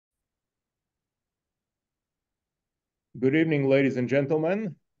Good evening, ladies and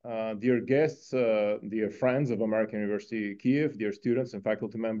gentlemen, dear guests, dear friends of American University Kyiv, dear students and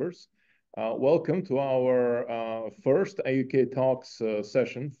faculty members. Welcome to our first AUK Talks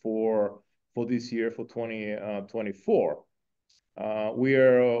session for this year, for 2024. We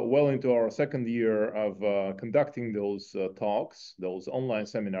are well into our second year of conducting those talks, those online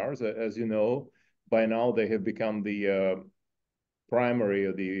seminars. As you know, by now they have become the primary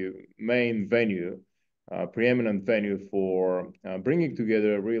or the main venue, preeminent venue for bringing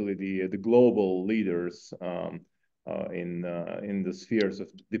together really the global leaders in the spheres of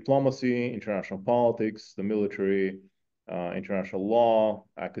diplomacy, international politics, the military, international law,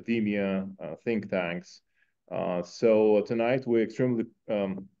 academia, think tanks. So tonight we're extremely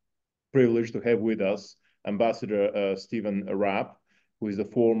privileged to have with us Ambassador Stephen Rapp, who is the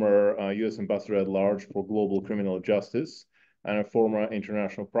former U.S. Ambassador at Large for Global Criminal Justice and a former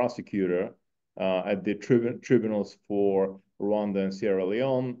international prosecutor at the tribunals for Rwanda and Sierra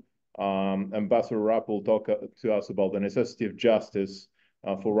Leone. Ambassador Rapp will talk to us about the necessity of justice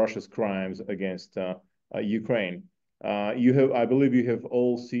for Russia's crimes against Ukraine. I believe you have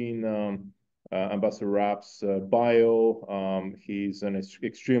all seen Ambassador Rapp's bio. He's an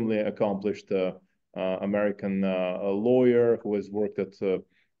extremely accomplished American lawyer who has worked at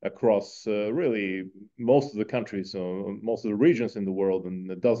across really most of the countries, most of the regions in the world,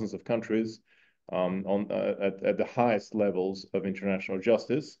 and dozens of countries at the highest levels of international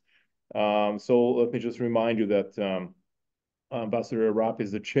justice. So let me just remind you that Ambassador Rapp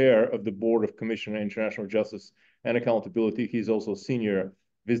is the chair of the Board of Commission on International Justice and Accountability. He's also senior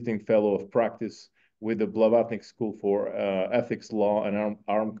visiting fellow of practice with the Blavatnik School for Ethics, Law, and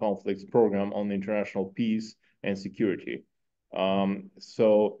Armed Conflicts program on international peace and security.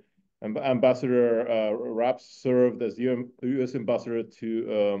 So Ambassador Rapp served as the U.S. ambassador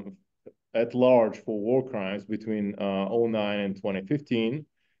to at large for war crimes between 2009 and 2015.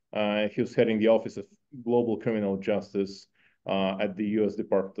 He was heading the Office of Global Criminal Justice at the U.S.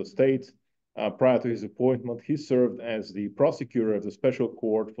 Department of State. Prior to his appointment, he served as the prosecutor of the Special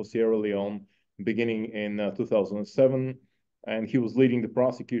Court for Sierra Leone beginning in 2007, and he was leading the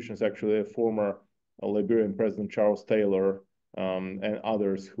prosecutions, actually, of former Liberian President Charles Taylor and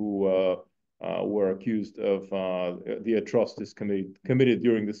others who were accused of the atrocities committed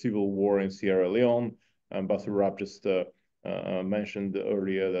during the civil war in Sierra Leone. Ambassador Rapp just mentioned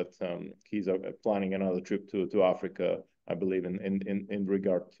earlier that he's planning another trip to Africa, I believe, in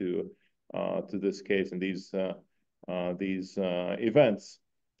regard to this case and these events.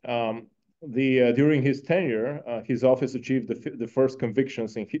 During his tenure, his office achieved the first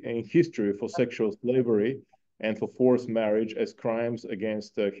convictions in history for sexual slavery and for forced marriage as crimes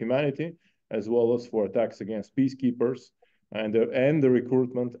against humanity, as well as for attacks against peacekeepers and the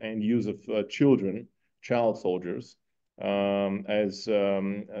recruitment and use of child soldiers.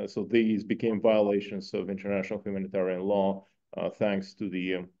 So these became violations of international humanitarian law, thanks to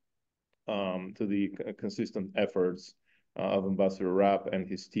the consistent efforts of Ambassador Rapp and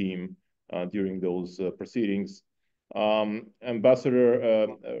his team during those proceedings. Ambassador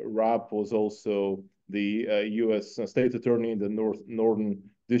Rapp was also the U.S. State Attorney in the Northern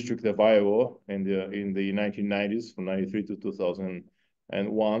District of Iowa in the 1990s, from 93 to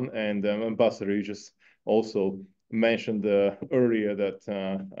 2001. And Ambassador, you just also mentioned earlier that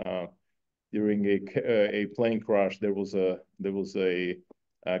during a plane crash, there was a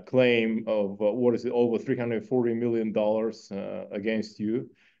claim of over $340 million against you,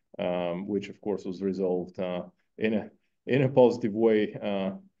 which of course was resolved in a positive way.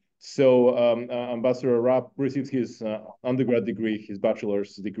 So Ambassador Rapp received his undergrad degree, his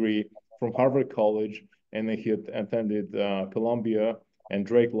bachelor's degree from Harvard College, and then he attended Columbia and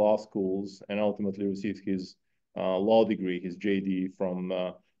Drake Law Schools, and ultimately received his law degree, his JD, from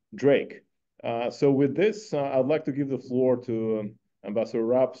Drake. So with this, I'd like to give the floor to Ambassador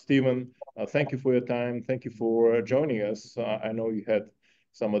Rapp. Stephen, thank you for your time. Thank you for joining us. I know you had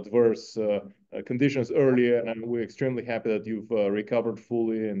some adverse conditions earlier, and we're extremely happy that you've recovered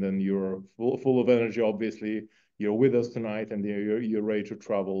fully, and then you're full of energy. Obviously, you're with us tonight, and you're ready to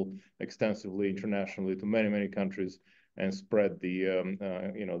travel extensively internationally to many countries and spread the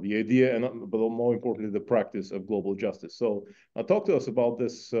the idea, and but more importantly, the practice of global justice. So, talk to us about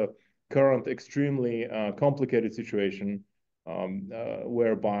this current extremely complicated situation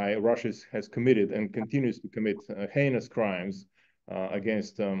whereby Russia has committed and continues to commit heinous crimes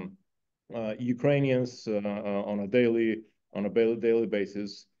against Ukrainians on a daily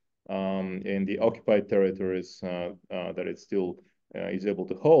basis in the occupied territories that it still is able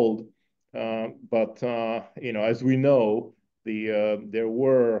to hold. But as we know, there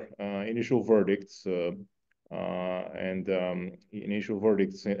were initial verdicts and initial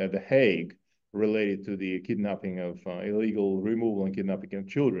verdicts at The Hague related to the kidnapping of illegal removal and kidnapping of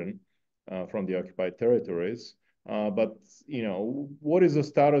children from the occupied territories. But what is the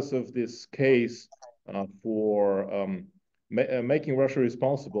status of this case for making Russia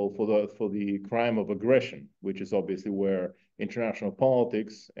responsible for the crime of aggression, which is obviously where international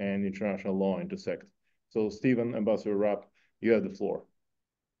politics and international law intersect? So, Stephen, Ambassador Rapp, you have the floor.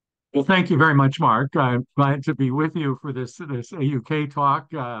 Well, thank you very much, Mark. I'm glad to be with you for this AUK talk.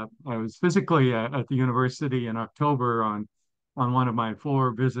 I was physically at the university in October on one of my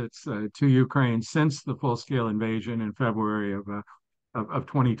 4 visits to Ukraine since the full-scale invasion in February of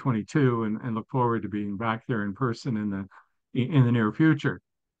 2022, and look forward to being back there in person in the near future.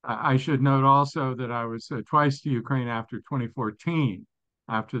 I should note also that I was twice to Ukraine after 2014,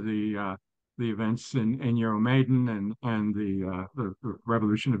 after the events in Euromaidan and the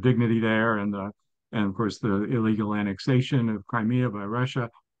revolution of dignity there, and of course the illegal annexation of Crimea by Russia,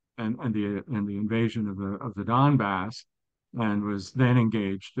 and the invasion of the Donbass, and was then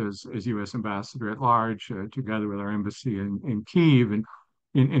engaged as U.S. ambassador at large, together with our embassy in Kyiv, and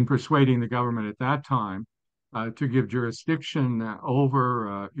in persuading the government at that time to give jurisdiction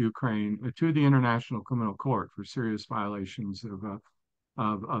over Ukraine to the International Criminal Court for serious violations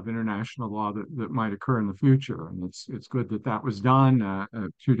of international law that might occur in the future. And it's good that that was done,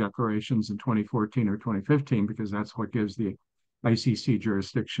 2 declarations in 2014 or 2015, because that's what gives the ICC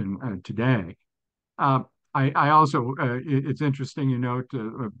jurisdiction today. I also, it's interesting,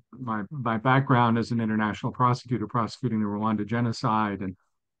 my background as an international prosecutor prosecuting the Rwanda genocide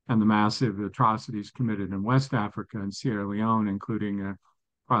and the massive atrocities committed in West Africa and Sierra Leone, including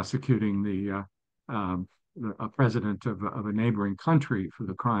prosecuting a president of a neighboring country for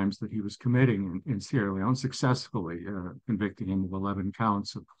the crimes that he was committing in Sierra Leone, successfully convicting him of 11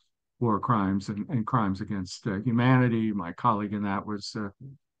 counts of war crimes and crimes against humanity. My colleague in that was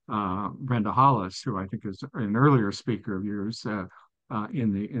Brenda Hollis, who I think is an earlier speaker of yours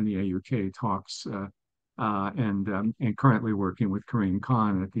in the AUK Talks, and currently working with Karim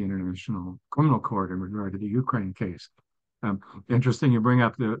Khan at the International Criminal Court in regard to the Ukraine case. Interesting you bring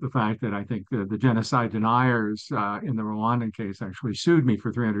up the fact that I think the genocide deniers in the Rwandan case actually sued me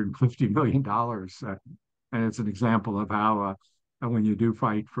for $350 million. And it's an example of how when you do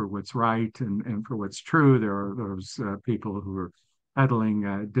fight for what's right and for what's true, there are those people who are peddling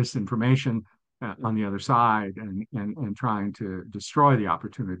disinformation on the other side and trying to destroy the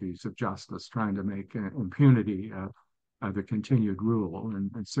opportunities of justice, trying to make impunity the continued rule.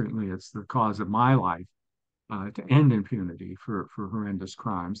 And certainly it's the cause of my life to end impunity for horrendous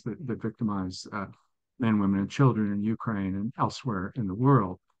crimes that victimize men, women, and children in Ukraine and elsewhere in the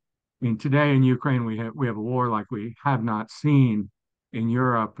world. I mean, today in Ukraine, we have a war like we have not seen in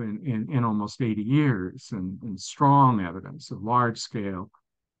Europe in almost 80 years, and strong evidence of large-scale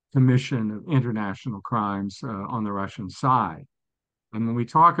commission of international crimes on the Russian side. And when we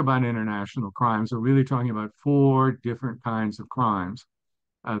talk about international crimes, we're really talking about 4 different kinds of crimes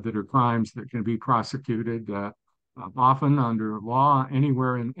that are crimes that can be prosecuted often under law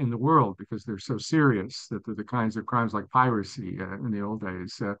anywhere in the world, because they're so serious that they're the kinds of crimes like piracy in the old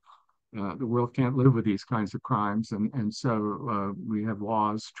days. The world can't live with these kinds of crimes. And so we have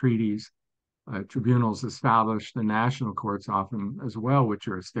laws, treaties, tribunals established, the national courts often as well with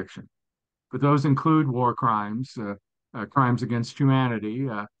jurisdiction. But those include war crimes, crimes against humanity.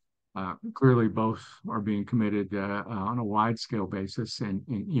 Clearly, both are being committed on a wide-scale basis in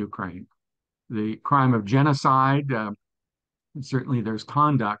Ukraine. The crime of genocide, certainly there's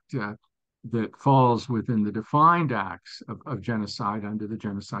conduct that falls within the defined acts of genocide under the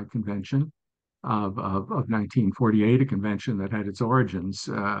Genocide Convention of 1948, a convention that had its origins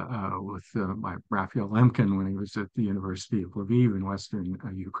with Raphael Lemkin when he was at the University of Lviv in Western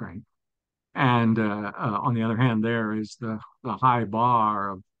Ukraine. And on the other hand, there is the high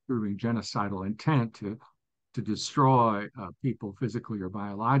bar of proving genocidal intent to destroy people physically or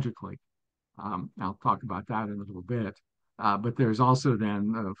biologically. I'll talk about that in a little bit. But there's also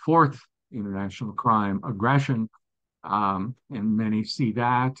then a 4th international crime, aggression, and many see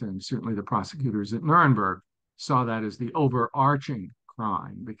that, and certainly the prosecutors at Nuremberg saw that as the overarching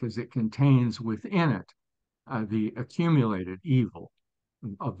crime because it contains within it the accumulated evil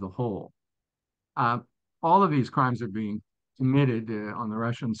of the whole. All of these crimes are being committed on the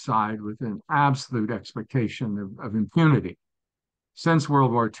Russian side with an absolute expectation of impunity. Since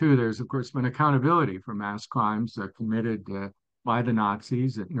World War II, there's of course been accountability for mass crimes committed by the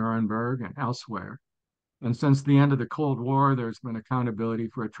Nazis at Nuremberg and elsewhere. And since the end of the Cold War, there's been accountability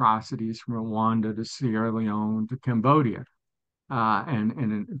for atrocities from Rwanda to Sierra Leone to Cambodia,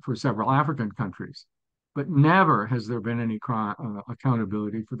 and for several African countries. but never has there been any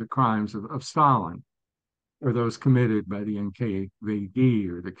accountability for the crimes of Stalin or those committed by the NKVD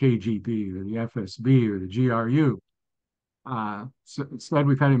or the KGB or the FSB or the GRU. So instead,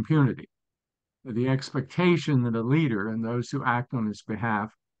 we've had impunity. The expectation that a leader and those who act on his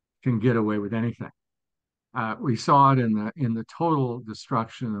behalf can get away with anything. We saw it in the total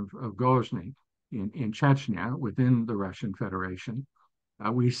destruction of Grozny in Chechnya within the Russian Federation.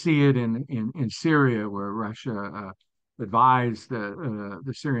 We see it in Syria, where Russia advised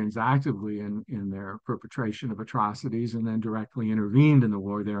the Syrians actively in their perpetration of atrocities and then directly intervened in the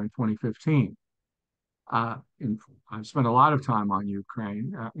war there in 2015. I've spent a lot of time on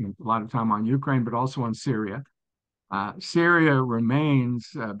Ukraine, but also on Syria. Syria remains,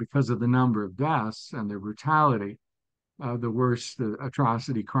 because of the number of deaths and their brutality, the worst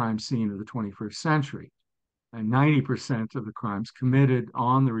atrocity crime scene of the 21st century. And 90% of the crimes committed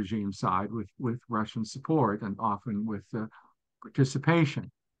on the regime side with Russian support and often with participation.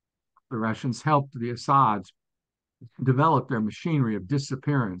 The Russians helped the Assads develop their machinery of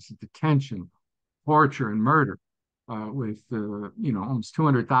disappearance, detention, torture, and murder. With almost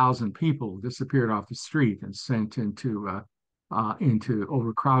 200,000 people disappeared off the street and sent into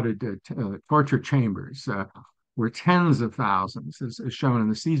overcrowded torture chambers, where tens of thousands, as shown in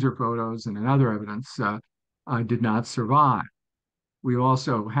the Caesar photos and in other evidence, did not survive. We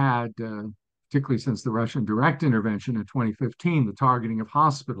also had, particularly since the Russian direct intervention in 2015, the targeting of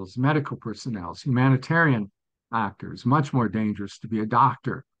hospitals, medical personnel, humanitarian actors, much more dangerous to be a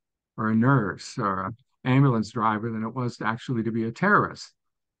doctor or a nurse or an ambulance driver than it was actually to be a terrorist.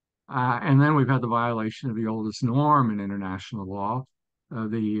 And then we've had the violation of the oldest norm in international law,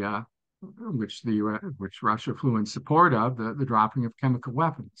 which Russia flew in support of, the dropping of chemical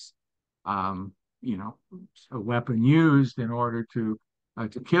weapons. A weapon used in order to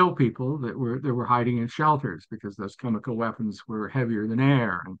kill people that were hiding in shelters, because those chemical weapons were heavier than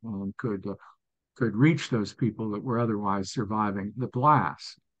air and could reach those people that were otherwise surviving the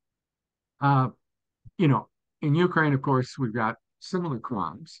blast. In Ukraine, of course, we've got similar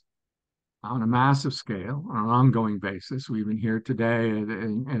crimes on a massive scale, on an ongoing basis. We even hear today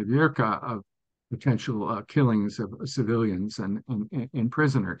in Avdiivka of potential killings of civilians and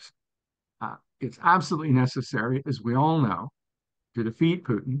prisoners. It's absolutely necessary, as we all know, to defeat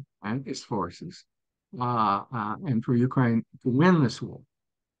Putin and his forces, and for Ukraine to win this war.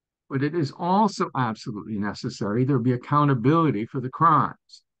 But it is also absolutely necessary there be accountability for the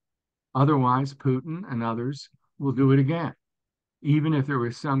crimes. Otherwise, Putin and others will do it again, even if there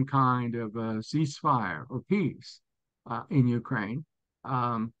was some kind of a ceasefire or peace in Ukraine.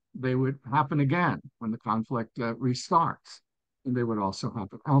 They would happen again when the conflict restarts, and they would also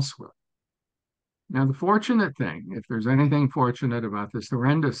happen elsewhere. Now, the fortunate thing, if there's anything fortunate about this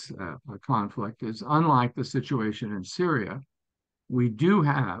horrendous conflict, is unlike the situation in Syria, we do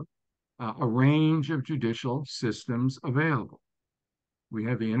have a range of judicial systems available. We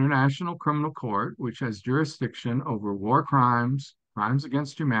have the International Criminal Court, which has jurisdiction over war crimes, crimes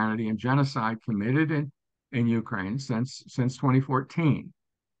against humanity, and genocide committed in Ukraine since 2014.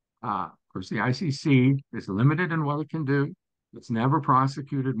 Of course, the ICC is limited in what it can do. It's never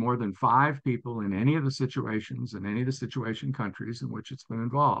prosecuted more than 5 people in any of the situations, in any of the situation countries in which it's been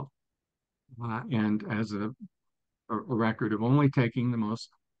involved, and as a record of only taking the most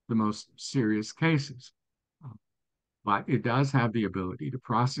serious cases. But it does have the ability to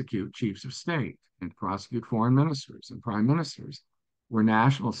prosecute chiefs of state and prosecute foreign ministers and prime ministers, where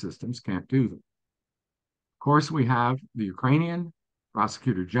national systems can't do them. Of course, we have the Ukrainian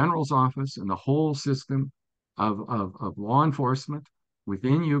Prosecutor General's office and the whole system of law enforcement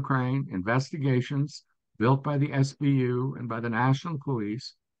within Ukraine, investigations built by the SBU and by the national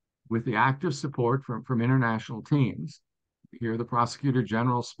police, with the active support from international teams. You hear the Prosecutor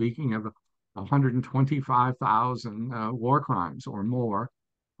General speaking of 125,000 war crimes or more,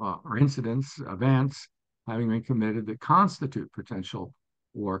 or incidents, events having been committed that constitute potential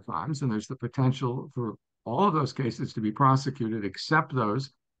war crimes. And there's the potential for all of those cases to be prosecuted, except those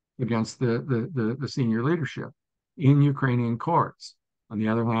against the senior leadership in Ukrainian courts. On the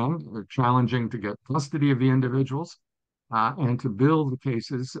other hand, they're challenging to get custody of the individuals and to build the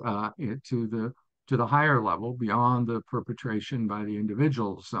cases to the higher level beyond the perpetration by the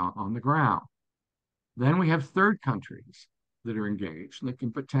individuals on the ground. Then we have third countries that are engaged and that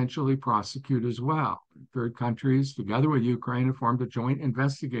can potentially prosecute as well. Third countries, together with Ukraine, have formed a joint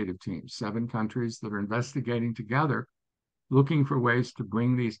investigative team, 7 countries that are investigating together, looking for ways to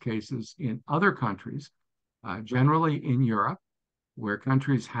bring these cases in other countries, generally in Europe, where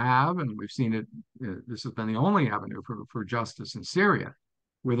countries have, and we've seen it, this has been the only avenue for justice in Syria,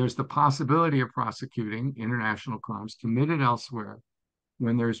 where there's the possibility of prosecuting international crimes committed elsewhere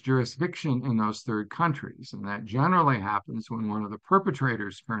when there's jurisdiction in those third countries. And that generally happens when one of the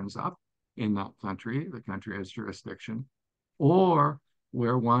perpetrators turns up in that country, the country has jurisdiction, or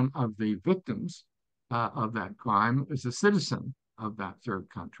where one of the victims of that crime is a citizen of that third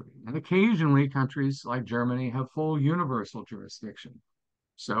country. And occasionally countries like Germany have full universal jurisdiction.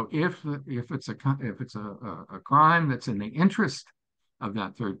 So if it's a crime that's in the interest of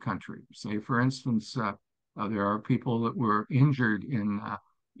that third country, say for instance, there are people that were injured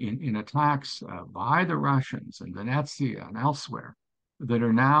in attacks by the Russians in Venezia and elsewhere that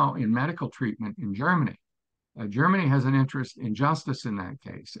are now in medical treatment in Germany. Germany has an interest in justice in that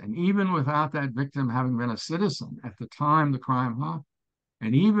case. And even without that victim having been a citizen at the time the crime happened,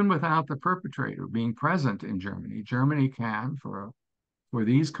 and even without the perpetrator being present in Germany, Germany can, for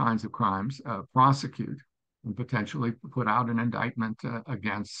these kinds of crimes, prosecute and potentially put out an indictment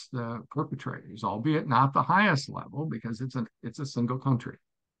against the perpetrators, albeit not the highest level because it's a single country.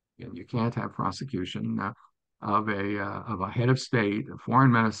 You can't have prosecution of a head of state, a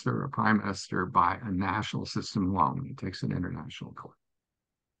foreign minister, a prime minister by a national system alone. It takes an international court.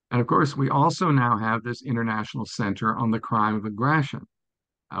 And of course, we also now have this International Center on the Crime of Aggression,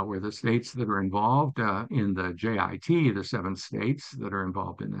 where the states that are involved in the JIT, the 7 states that are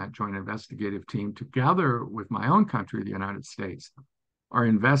involved in that joint investigative team, together with my own country, the United States, are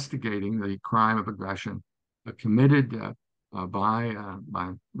investigating the crime of aggression committed by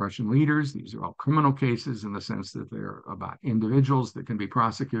Russian leaders. These are all criminal cases in the sense that they're about individuals that can be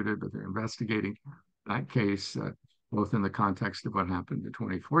prosecuted, but they're investigating that case both in the context of what happened in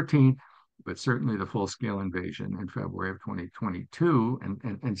 2014, but certainly the full-scale invasion in February of 2022.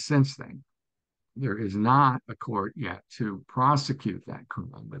 And since then, there is not a court yet to prosecute that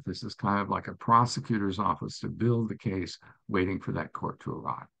crime, but this is kind of like a prosecutor's office to build the case, waiting for that court to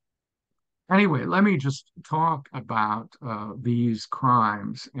arrive. Anyway, let me just talk about these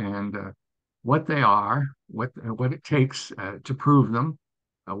crimes and what they are, what it takes to prove them,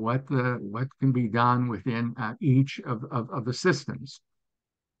 what can be done within each of the systems.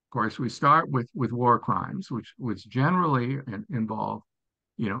 Of course, we start with war crimes, which generally involve,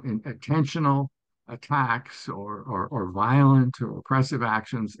 intentional attacks or violent or oppressive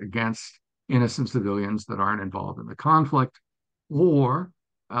actions against innocent civilians that aren't involved in the conflict, or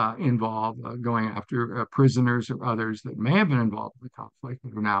involve going after prisoners or others that may have been involved in the conflict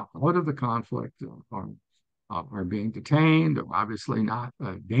but are now out of the conflict or are being detained or obviously not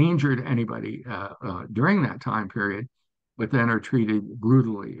a danger to anybody during that time period, but then are treated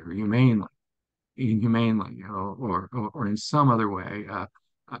brutally or inhumanely, or in some other way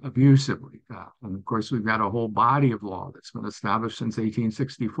abusively. And of course, we've got a whole body of law that's been established since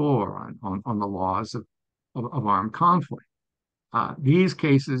 1864 on the laws of armed conflict. These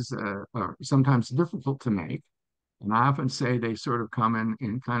cases are sometimes difficult to make, and I often say they sort of come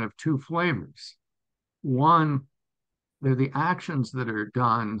in kind of 2 flavors. One, they're the actions that are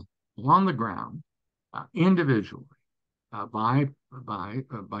done on the ground individually by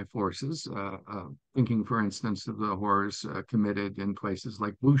forces, thinking, for instance, of the horrors committed in places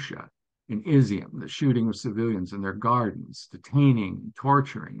like Busha, in Izium, the shooting of civilians in their gardens, detaining,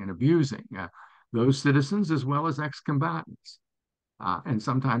 torturing, and abusing those citizens as well as ex-combatants, and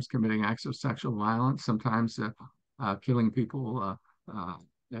sometimes committing acts of sexual violence, sometimes killing people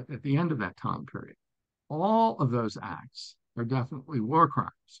at the end of that time period. All of those acts are definitely war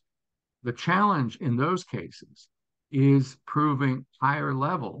crimes. The challenge in those cases is proving higher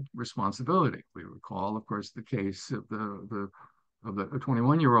level responsibility. We recall, of course, the case of the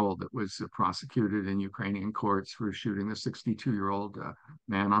 21-year-old that was prosecuted in Ukrainian courts for shooting the 62-year-old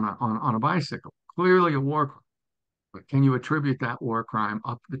man on a bicycle. Clearly a war crime. But can you attribute that war crime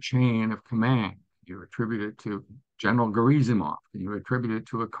up the chain of command? You attribute it to General Gerasimov. Can you attribute it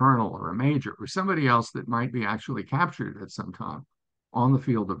to a colonel or a major or somebody else that might be actually captured at some time on the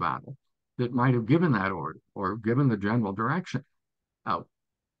field of battle that might have given that order or given the general direction? Under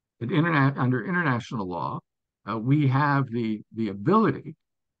international law, we have the ability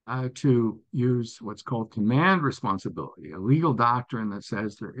to use what's called command responsibility, a legal doctrine that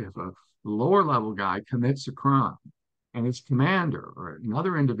says that if a lower level guy commits a crime and his commander or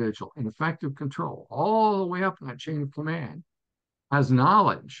another individual in effective control all the way up that chain of command has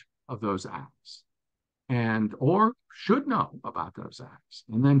knowledge of those acts and or should know about those acts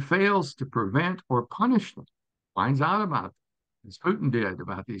and then fails to prevent or punish them, finds out about them, as Putin did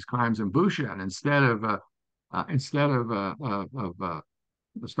about these crimes in Busha, and instead of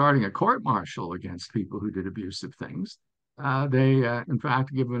starting a court martial against people who did abusive things, they in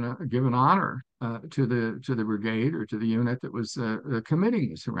fact given honor to the brigade or to the unit that was committing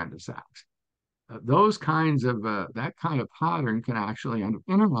this horrendous act. Those kinds of that kind of pattern can actually, under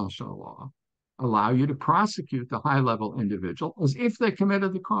international law, allow you to prosecute the high-level individual as if they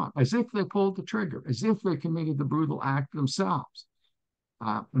committed the crime, as if they pulled the trigger, as if they committed the brutal act themselves.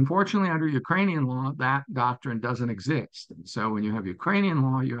 Unfortunately, under Ukrainian law, that doctrine doesn't exist. And so when you have Ukrainian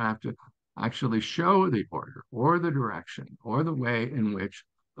law, you have to actually show the order or the direction or the way in which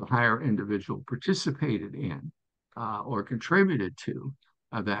the higher individual participated in or contributed to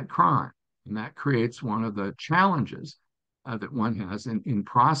that crime. And that creates one of the challenges that one has in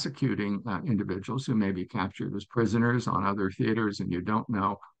prosecuting individuals who may be captured as prisoners on other theaters, and you don't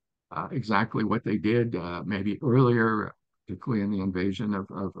know exactly what they did maybe earlier, particularly in the invasion of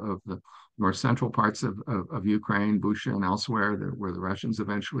the more central parts of Ukraine, Bucha and elsewhere, where the Russians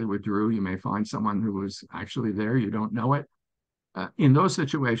eventually withdrew. You may find someone who was actually there. You don't know it. In those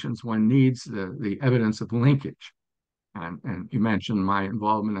situations, one needs the evidence of linkage. And you mentioned my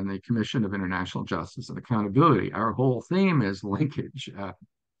involvement in the Commission of International Justice and Accountability. Our whole theme is linkage,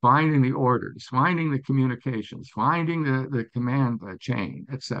 finding the orders, finding the communications, finding the command chain,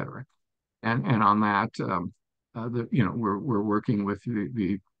 et cetera. And on that, we're working with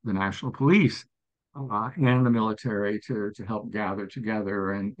the national police and the military to help gather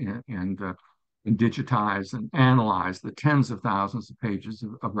together and digitize and analyze the tens of thousands of pages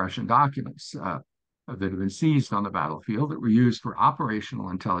of Russian documents that have been seized on the battlefield that were used for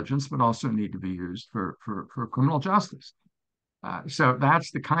operational intelligence, but also need to be used for criminal justice. So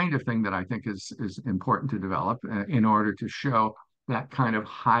that's the kind of thing that I think is important to develop in order to show that kind of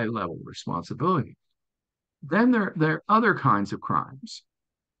high-level responsibility. Then there are other kinds of crimes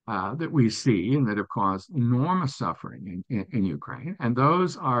that we see and that have caused enormous suffering in Ukraine, and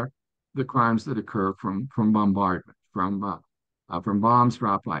those are the crimes that occur from bombardment, from bombs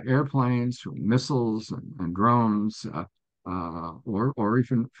dropped by airplanes, from missiles and drones, or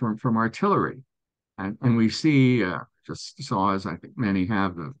even from artillery. And we see, just saw, as I think many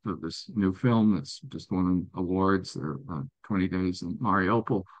have, this new film that's just won awards, 20 Days in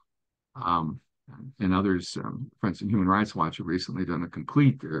Mariupol, and others, Friends of Human Rights Watch, have recently done a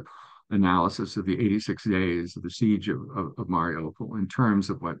complete analysis of the 86 days of the siege of Mariupol in terms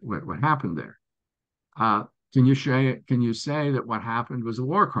of what happened there. Can you say that what happened was a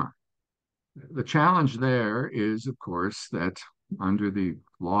war crime? The challenge there is, of course, that under the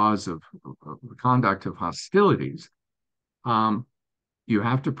laws of the conduct of hostilities, you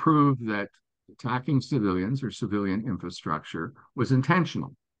have to prove that attacking civilians or civilian infrastructure was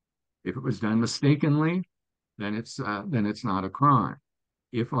intentional. If it was done mistakenly, then it's not a crime.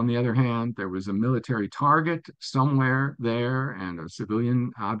 If, on the other hand, there was a military target somewhere there and a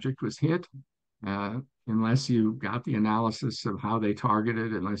civilian object was hit, unless you got the analysis of how they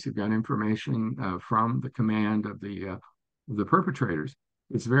targeted, unless you've got information from the command of the perpetrators,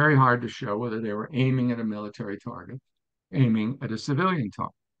 it's very hard to show whether they were aiming at a military target, aiming at a civilian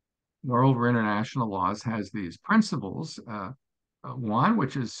target. Moreover, international laws has these principles. One,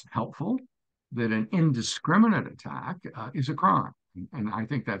 which is helpful, that an indiscriminate attack is a crime. And I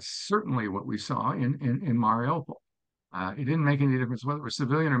think that's certainly what we saw in Mariupol. It didn't make any difference whether it was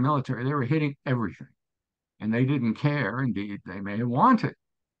civilian or military. They were hitting everything. And they didn't care. Indeed, they may have wanted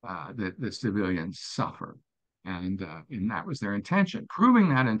that the civilians suffer. And that was their intention. Proving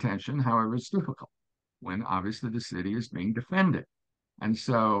that intention, however, is difficult when obviously the city is being defended. And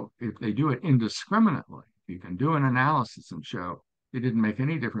so if they do it indiscriminately, you can do an analysis and show it didn't make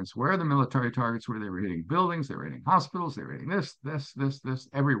any difference where the military targets were. They were hitting buildings, they were hitting hospitals, they were hitting this,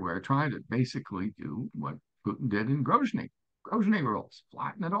 everywhere, trying to basically do what Putin did in Grozny. Grozny rules,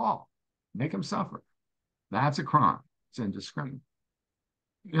 flatten it all, make them suffer. That's a crime. It's indiscriminate.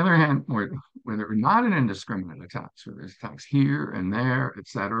 On the other hand, where there were not an indiscriminate attacks, where there's attacks here and there, et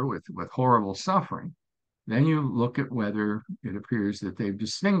cetera, with horrible suffering, then you look at whether it appears that they've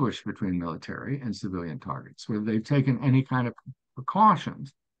distinguished between military and civilian targets, whether they've taken any kind of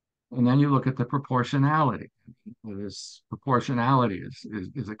precautions. And then you look at the proportionality. This proportionality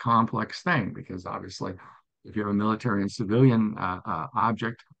is a complex thing because obviously if you have a military and civilian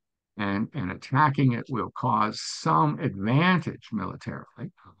object and attacking it will cause some advantage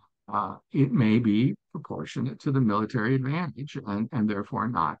militarily, it may be proportionate to the military advantage and therefore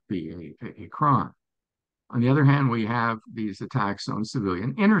not be a crime. On the other hand, we have these attacks on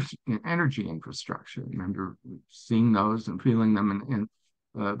civilian energy infrastructure. I remember seeing those and feeling them in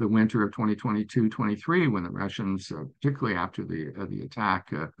the winter of 2022-23 when the Russians, particularly after the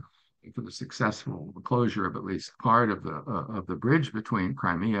attack for the successful closure of at least part of the bridge between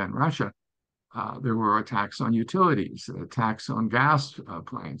Crimea and Russia, There were attacks on utilities, attacks on gas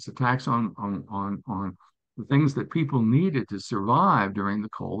plants, attacks on the things that people needed to survive during the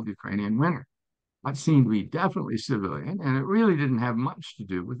cold Ukrainian winter. That seemed to be definitely civilian, and it really didn't have much to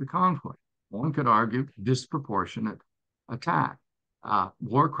do with the conflict. One could argue disproportionate attack,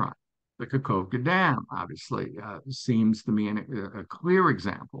 war crime. The Kakovka Dam, obviously, seems to me a clear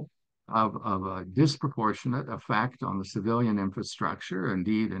example of a disproportionate effect on the civilian infrastructure,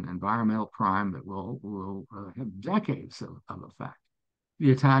 indeed an environmental crime that will have decades of effect.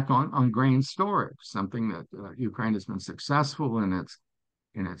 The attack on grain storage, something that Ukraine has been successful in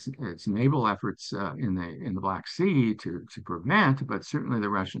its naval efforts in the Black Sea to prevent, but certainly the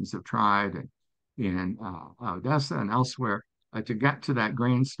Russians have tried in Odessa and elsewhere to get to that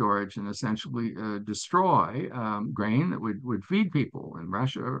grain storage and essentially destroy grain that would feed people in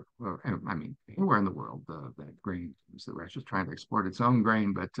Russia, or I mean, anywhere in the world, that grain. So Russia's trying to export its own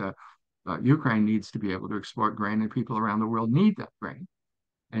grain, but Ukraine needs to be able to export grain, and people around the world need that grain.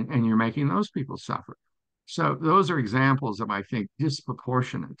 And you're making those people suffer. So those are examples of, I think,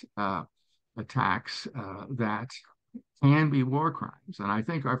 disproportionate attacks that can be war crimes. And I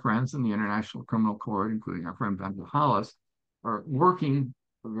think our friends in the International Criminal Court, including our friend Ben Hollis, are working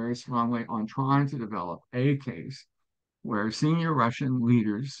very strongly on trying to develop a case where senior Russian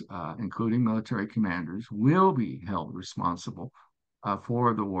leaders, including military commanders, will be held responsible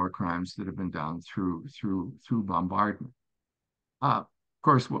for the war crimes that have been done through bombardment. Of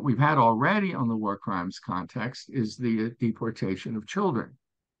course, what we've had already on the war crimes context is the deportation of children.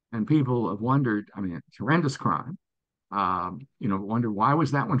 And people have wondered, I mean, it's a horrendous crime. Wonder why was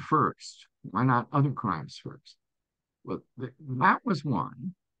that one first? Why not other crimes first? Well, that was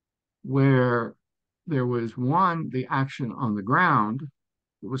one where there was the action on the ground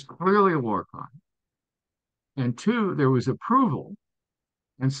that was clearly a war crime. And two, there was approval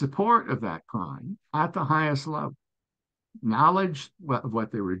and support of that crime at the highest level. Knowledge of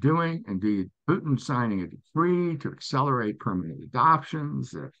what they were doing, indeed, Putin signing a decree to accelerate permanent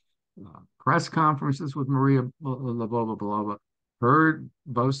adoptions, press conferences with Maria Lvova-Belova, her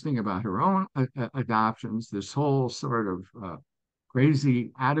boasting about her own adoptions, this whole sort of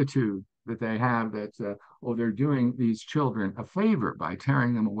crazy attitude that they have that, they're doing these children a favor by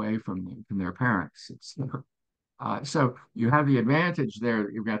tearing them away from their parents. So you have the advantage there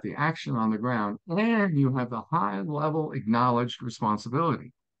that you've got the action on the ground and you have the high level acknowledged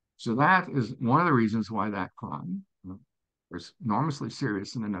responsibility. So that is one of the reasons why that crime is enormously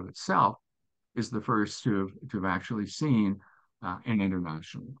serious in and of itself, is the first to have actually seen an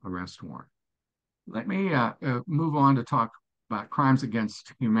international arrest warrant. Let me move on to talk about crimes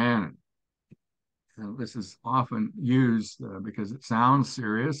against humanity. This is often used because it sounds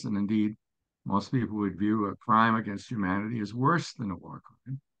serious, and indeed, most people would view a crime against humanity as worse than a war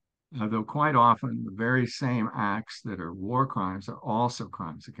crime, though quite often the very same acts that are war crimes are also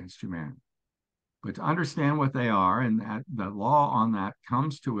crimes against humanity. But to understand what they are, and that the law on that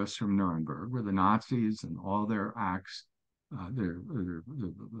comes to us from Nuremberg, where the Nazis and all their acts, the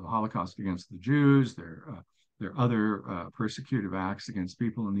Holocaust against the Jews, their other persecutive acts against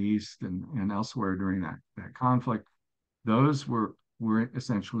people in the East and elsewhere during that conflict, those were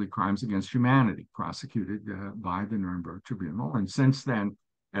essentially crimes against humanity prosecuted by the Nuremberg Tribunal. And since then,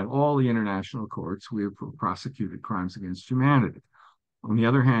 at all the international courts, we have prosecuted crimes against humanity. On the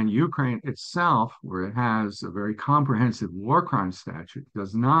other hand, Ukraine itself, where it has a very comprehensive war crime statute,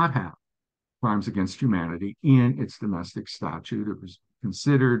 does not have crimes against humanity in its domestic statute. It was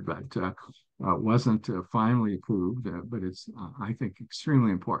considered, but wasn't finally approved. But it's, I think,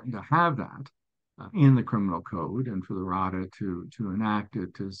 extremely important to have that in the criminal code and for the RADA to enact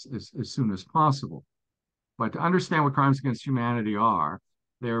it as soon as possible. But to understand what crimes against humanity are,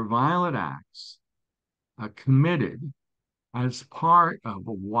 they're violent acts committed as part of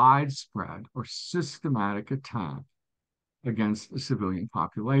a widespread or systematic attack against the civilian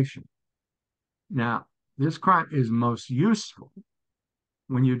population. Now, this crime is most useful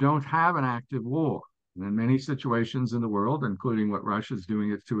when you don't have an active war. And in many situations in the world, including what Russia's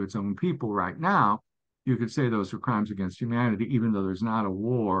doing to its own people right now, you could say those are crimes against humanity, even though there's not a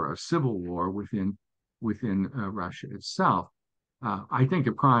war, a civil war within Russia itself. I think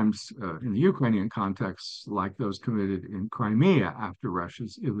of crimes in the Ukrainian context like those committed in Crimea after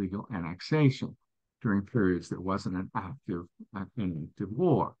Russia's illegal annexation during periods there wasn't an active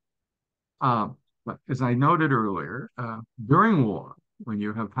war. But as I noted earlier, during war, when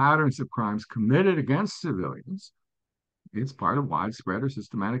you have patterns of crimes committed against civilians, it's part of widespread or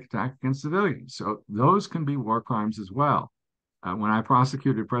systematic attack against civilians. So those can be war crimes as well. When I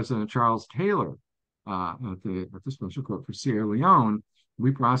prosecuted President Charles Taylor at the Special Court for Sierra Leone,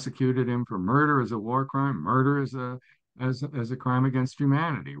 We prosecuted him for murder as a war crime, murder as a crime against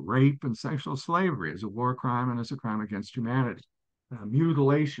humanity, rape and sexual slavery as a war crime and as a crime against humanity,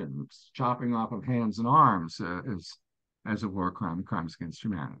 mutilation, chopping off of hands and arms as a war crime, crimes against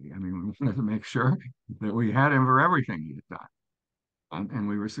humanity. I mean, we wanted to make sure that we had him for everything he had done, and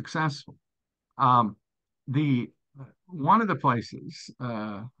we were successful. The One of the places,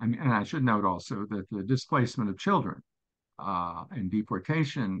 and I should note also that the displacement of children and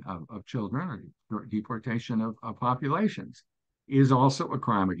deportation of children or deportation of populations is also a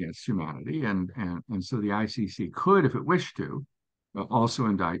crime against humanity. And so the ICC could, if it wished to, also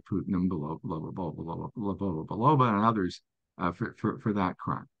indict Putin and Belova and others for that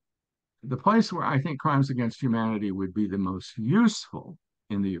crime. The place where I think crimes against humanity would be the most useful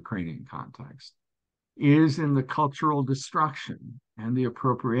in the Ukrainian context is in the cultural destruction and the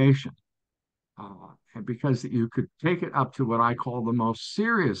appropriation. Because you could take it up to what I call the most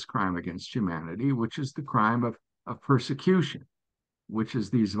serious crime against humanity, which is the crime of persecution, which is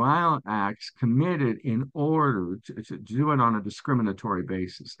these violent acts committed in order to do it on a discriminatory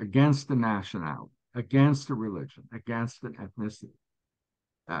basis against the nationality, against a religion, against an ethnicity.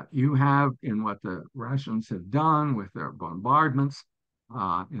 You have in what the Russians have done with their bombardments,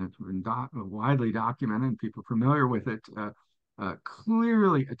 and it's been widely documented, people familiar with it,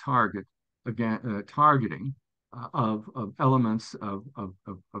 clearly a targeting of elements of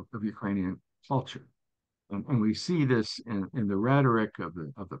Ukrainian culture. And we see this in the rhetoric of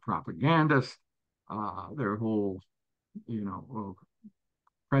the propagandists, their whole,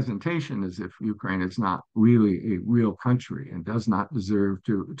 presentation as if Ukraine is not really a real country and does not deserve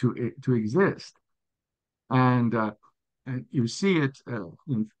to exist. And you see it,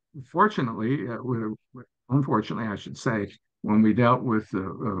 unfortunately, I should say, when we dealt with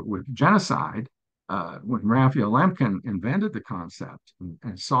genocide, when Raphael Lemkin invented the concept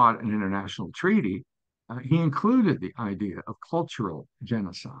and sought an international treaty, he included the idea of cultural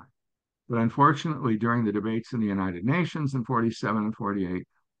genocide. But unfortunately, during the debates in the United Nations in 47 and 48,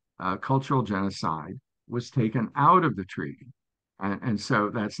 cultural genocide was taken out of the treaty. And so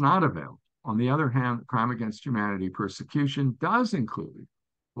that's not available. On the other hand, crime against humanity persecution does include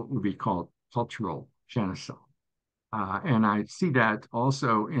what would be called cultural genocide. And I see that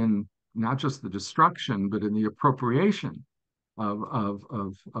also in not just the destruction, but in the appropriation of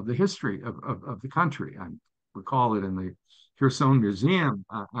the history of the country. I recall it in the Kherson Museum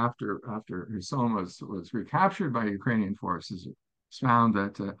after Kherson was recaptured by Ukrainian forces. It's found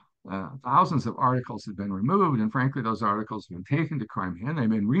that thousands of articles had been removed, and frankly, those articles have been taken to Crimea and they've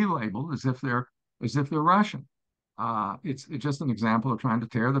been relabeled as if they're Russian. It's just an example of trying to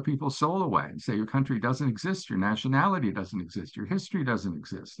tear the people's soul away and say your country doesn't exist, your nationality doesn't exist, your history doesn't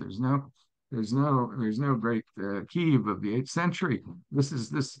exist. There's no great Kiev of the 8th century.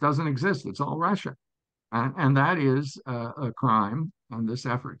 This doesn't exist. It's all Russia, and that is a crime. And this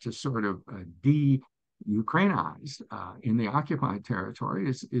effort to sort of de-Ukrainize in the occupied territory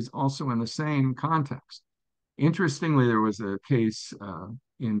is also in the same context. Interestingly, there was a case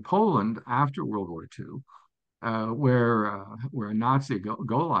in Poland after World War II where a Nazi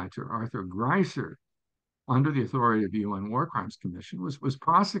Gauleiter, Arthur Greiser, under the authority of the UN War Crimes Commission, was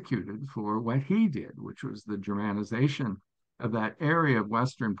prosecuted for what he did, which was the Germanization of that area of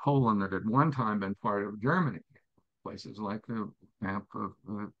Western Poland that at one time been part of Germany. Places like the camp of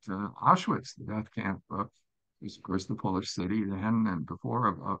Auschwitz, the death camp, was of course the Polish city then and before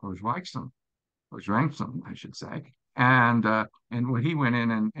of Oswiecim, I should say. And when he went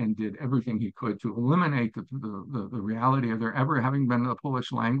in and did everything he could to eliminate the reality of there ever having been the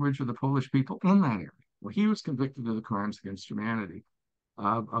Polish language or the Polish people in that area. Well, he was convicted of the crimes against humanity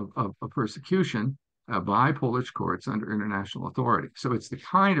of persecution by Polish courts under international authority. So it's the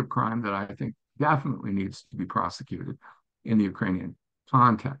kind of crime that I think definitely needs to be prosecuted in the Ukrainian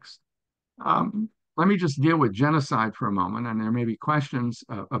context. Let me just deal with genocide for a moment, and there may be questions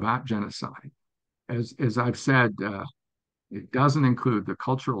about genocide. As I've said, it doesn't include the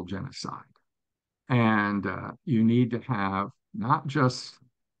cultural genocide. And you need to have not just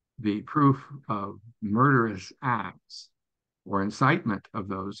the proof of murderous acts or incitement of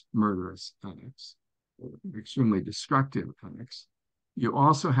those murderous acts, extremely destructive acts. You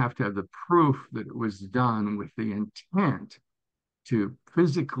also have to have the proof that it was done with the intent to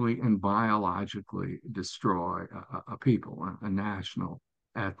physically and biologically destroy a people, a national,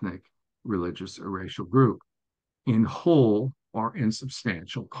 ethnic, religious, or racial group in whole or in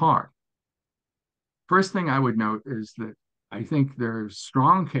substantial part. First thing I would note is that I think there are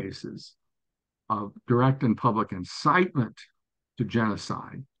strong cases of direct and public incitement to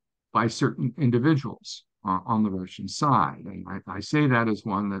genocide by certain individuals on the Russian side. And I say that as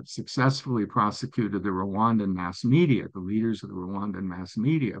one that successfully prosecuted the Rwandan mass media, the leaders of the Rwandan mass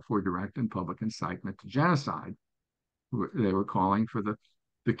media, for direct and public incitement to genocide. They were calling for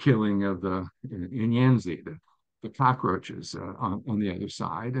the killing of the Inyenzi, the cockroaches on the other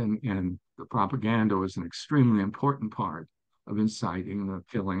side. And the propaganda was an extremely important part of inciting the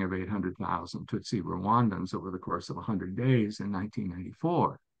killing of 800,000 Tutsi Rwandans over the course of 100 days in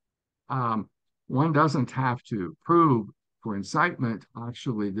 1994. One doesn't have to prove for incitement,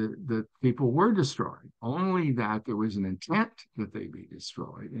 actually, that people were destroyed, only that there was an intent that they be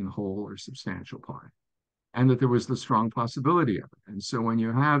destroyed in whole or substantial part, and that there was the strong possibility of it. And so when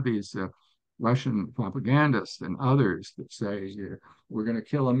you have these Russian propagandists and others that say, we're going to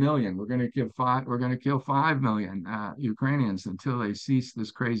kill 1 million, we're going to kill 5 million Ukrainians until they cease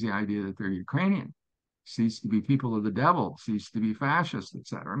this crazy idea that they're Ukrainian, cease to be people of the devil, cease to be fascist,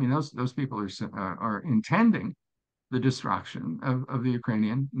 etc. I mean, those people are intending the destruction of the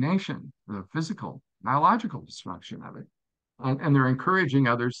Ukrainian nation, the physical, biological destruction of it. And they're encouraging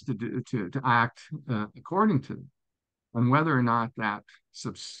others to act according to them. And whether or not that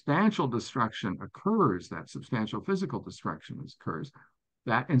substantial destruction occurs, that substantial physical destruction occurs,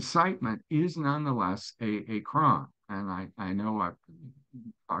 that incitement is nonetheless a crime. And I know I've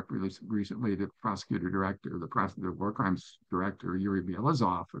talked recently to the prosecutor director, the war crimes director, Yuri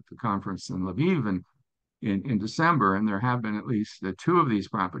Bielazov, at the conference in Lviv in December, and there have been at least 2 of these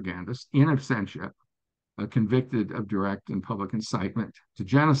propagandists in absentia convicted of direct and public incitement to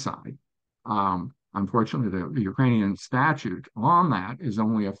genocide. Unfortunately, the Ukrainian statute on that is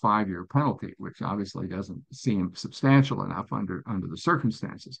only a 5-year penalty, which obviously doesn't seem substantial enough under the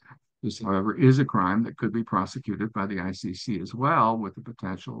circumstances. This, however, is a crime that could be prosecuted by the ICC as well, with the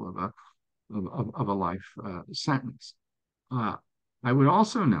potential of a life sentence. I would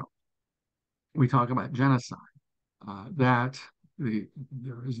also note, we talk about genocide, that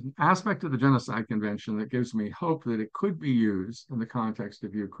there is an aspect of the Genocide Convention that gives me hope that it could be used in the context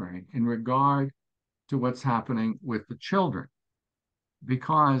of Ukraine in regard to what's happening with the children,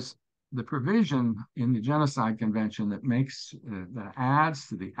 because the provision in the Genocide Convention that adds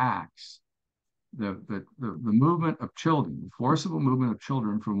to the acts the movement of children, the forcible movement of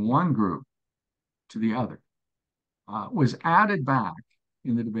children from one group to the other, was added back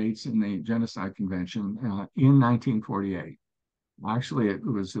in the debates in the Genocide Convention in 1948. Actually, it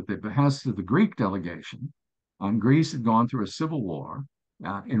was at the behest of the Greek delegation. Greece had gone through a civil war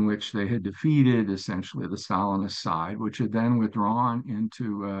in which they had defeated essentially the Stalinist side, which had then withdrawn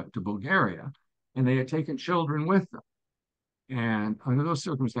into to Bulgaria, and they had taken children with them. And under those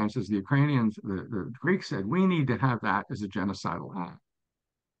circumstances, the Greeks said, we need to have that as a genocidal act.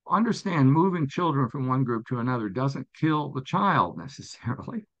 Understand, moving children from one group to another doesn't kill the child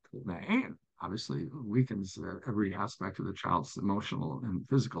necessarily. It may, obviously weakens every aspect of the child's emotional and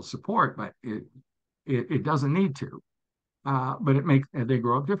physical support, but it doesn't need to. But they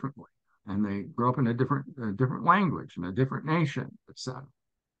grow up differently, and they grow up in a different language, in a different nation, etc.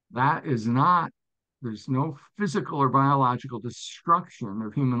 That is not, there's no physical or biological destruction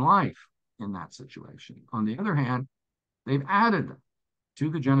of human life in that situation. On the other hand, they've added them to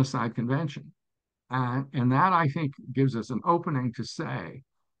the Genocide Convention. And that, I think, gives us an opening to say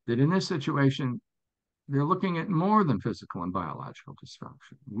that in this situation, they're looking at more than physical and biological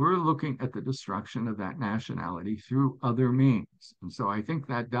destruction. We're looking at the destruction of that nationality through other means. And so I think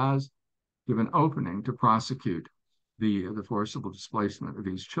that does give an opening to prosecute the forcible displacement of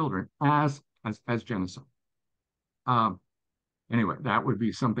these children as genocide. Anyway, that would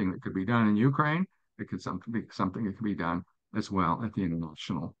be something that could be done in Ukraine. It could be something that could be done as well at the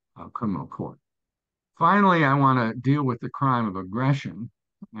International Criminal Court. Finally, I want to deal with the crime of aggression.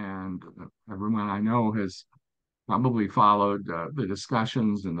 And everyone I know has probably followed the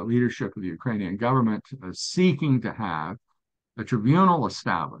discussions and the leadership of the Ukrainian government seeking to have a tribunal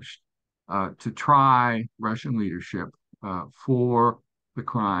established to try Russian leadership for the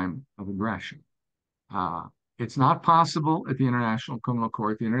crime of aggression. It's not possible at the International Criminal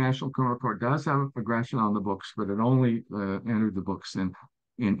Court. The International Criminal Court does have aggression on the books, but it only entered the books in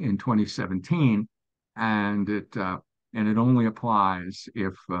 2017, and it only applies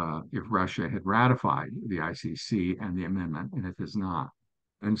if Russia had ratified the ICC and the amendment, and it has not.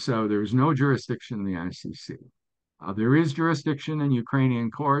 And so there is no jurisdiction in the ICC. There is jurisdiction in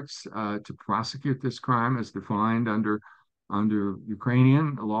Ukrainian courts to prosecute this crime as defined under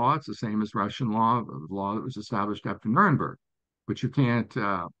Ukrainian law. It's the same as Russian law, the law that was established after Nuremberg. But you can't,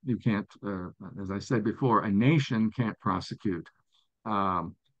 as I said before, a nation can't prosecute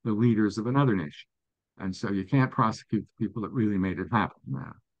the leaders of another nation. And so you can't prosecute the people that really made it happen.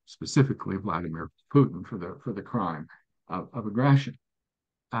 specifically Vladimir Putin for the crime of aggression.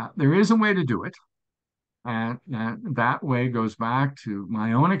 There is a way to do it. And that way goes back to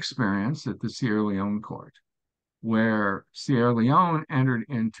my own experience at the Sierra Leone court, where Sierra Leone entered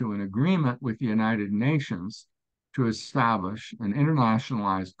into an agreement with the United Nations to establish an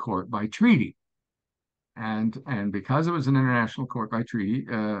internationalized court by treaty. And because it was an international court by treaty,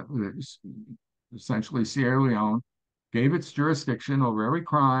 essentially Sierra Leone gave its jurisdiction over every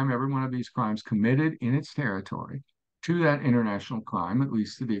crime, every one of these crimes committed in its territory to that international crime, at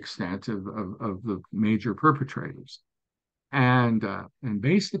least to the extent of the major perpetrators. And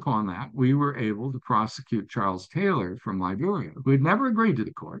based upon that, we were able to prosecute Charles Taylor from Liberia, who had never agreed to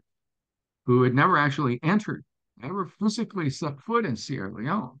the court, who had never actually entered, never physically set foot in Sierra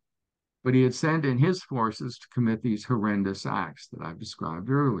Leone, but he had sent in his forces to commit these horrendous acts that I've described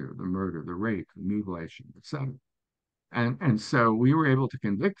earlier, the murder, the rape, the mutilation, etc. And so we were able to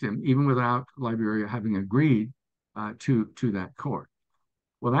convict him even without Liberia having agreed to that court.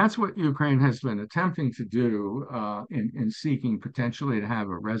 Well, that's what Ukraine has been attempting to do in seeking potentially to have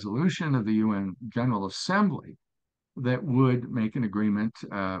a resolution of the UN General Assembly that would make an agreement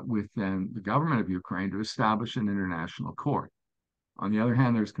with then the government of Ukraine to establish an international court. On the other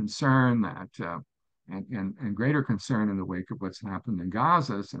hand, there's concern that, and greater concern in the wake of what's happened in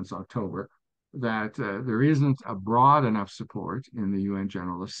Gaza since October, that there isn't a broad enough support in the UN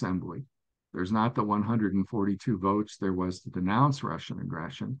General Assembly. There's not the 142 votes there was to denounce Russian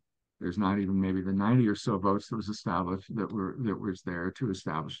aggression. There's not even maybe the 90 or so votes that was established that was there to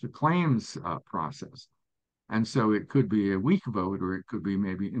establish the claims process. And so it could be a weak vote, or it could be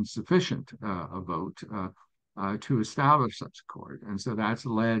maybe insufficient a vote to establish such a court. And so that's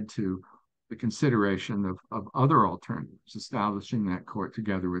led to the consideration of other alternatives, establishing that court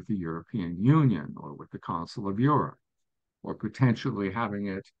together with the European Union or with the Council of Europe, or potentially having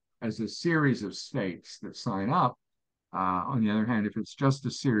it as a series of states that sign up. On the other hand, if it's just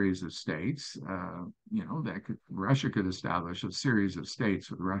a series of states, Russia could establish a series of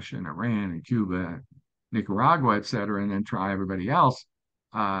states with Russia and Iran and Cuba, Nicaragua, et cetera, and then try everybody else.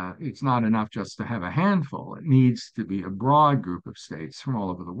 It's not enough just to have a handful. It needs to be a broad group of states from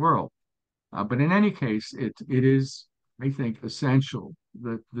all over the world. But in any case, it is, I think, essential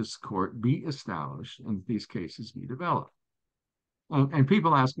that this court be established and these cases be developed. And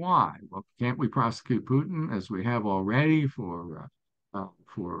people ask why. Well, can't we prosecute Putin as we have already for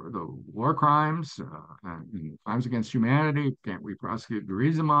the war crimes and crimes against humanity? Can't we prosecute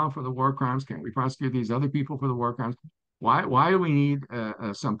Gerasimov for the war crimes? Can't we prosecute these other people for the war crimes? Why do we need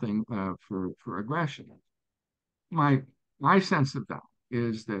something for aggression? My sense of that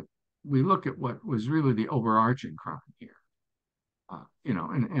is that we look at what was really the overarching crime here.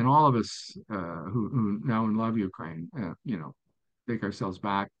 And all of us who know and love Ukraine, take ourselves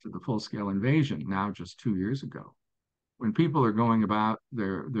back to the full-scale invasion now just 2 years ago, when people are going about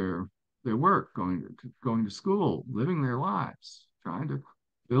their work, going to school, living their lives, trying to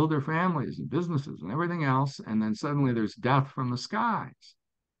build their families and businesses and everything else, and then suddenly there's death from the skies.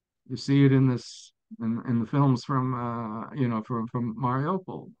 You see it in the films from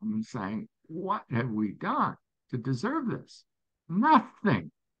Mariupol. I'm saying, what have we done to deserve this?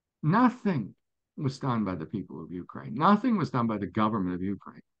 Nothing was done by the people of Ukraine. Nothing was done by the government of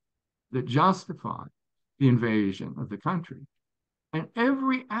Ukraine that justified the invasion of the country. And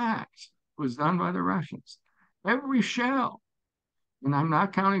every act was done by the Russians. Every shell, and I'm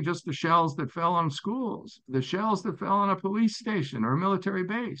not counting just the shells that fell on schools, the shells that fell on a police station or a military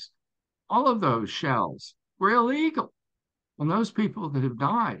base, all of those shells were illegal. And those people that have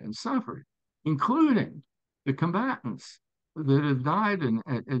died and suffered, including the combatants that have died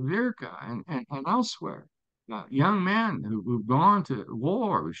at Virka and elsewhere, young men who've gone to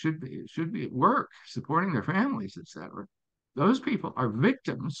war, who should be at work, supporting their families, etc. Those people are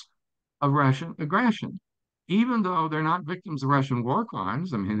victims of Russian aggression, even though they're not victims of Russian war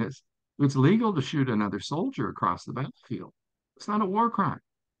crimes. I mean, it's legal to shoot another soldier across the battlefield. It's not a war crime,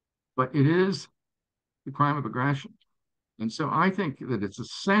 but it is the crime of aggression. And so I think that it's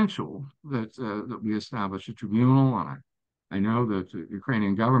essential that we establish a tribunal. And I know that the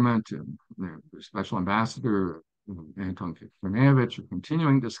Ukrainian government and their special ambassador, Anton Kivnevich, are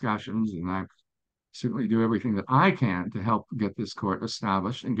continuing discussions, and I certainly do everything that I can to help get this court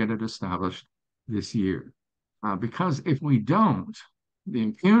established and get it established this year. Because if we don't, the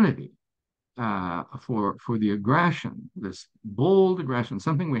impunity for the aggression, this bold aggression,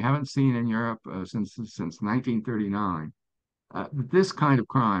 something we haven't seen in Europe since 1939, this kind of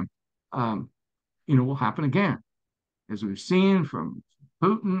crime, will happen again, as we've seen from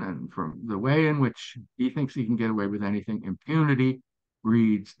Putin and from the way in which he thinks he can get away with anything. Impunity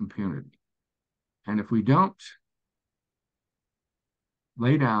breeds impunity. And if we don't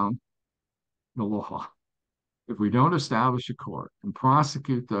lay down the law, if we don't establish a court and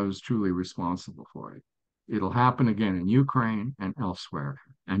prosecute those truly responsible for it, it'll happen again in Ukraine and elsewhere,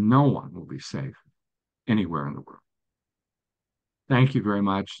 and no one will be safe anywhere in the world. Thank you very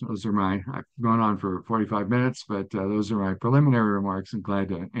much. I've gone on for 45 minutes, but those are my preliminary remarks, and glad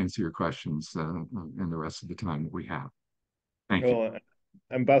to answer your questions in the rest of the time that we have. Thank you. Well,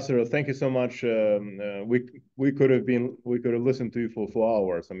 Ambassador, thank you so much. We could have listened to you for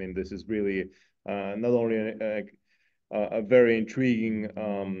hours. I mean, this is really not only a very intriguing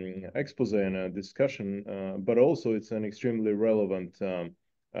expose and a discussion, but also it's an extremely relevant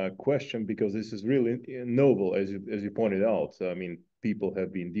question, because this is really novel, as you pointed out. I mean, people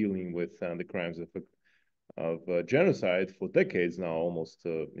have been dealing with the crimes of genocide for decades now, almost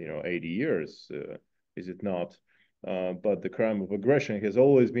 80 years, is it not? But the crime of aggression has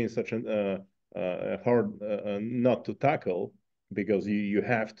always been such a hard nut to tackle, because you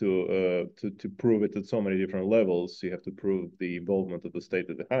have to prove it at so many different levels. You have to prove the involvement of the state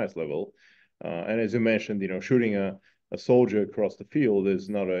at the highest level, and as you mentioned, shooting a soldier across the field is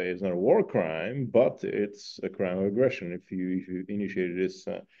not a war crime, but it's a crime of aggression if you initiated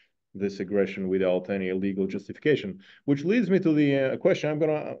this aggression without any legal justification. Which leads me to the question. I'm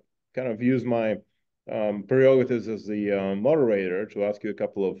gonna kind of use my prerogatives as the moderator to ask you a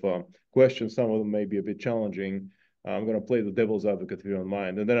couple of questions. Some of them may be a bit challenging. I'm going to play the devil's advocate, if you don't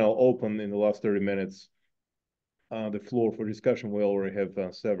mind, and then I'll open in the last 30 minutes the floor for discussion. We already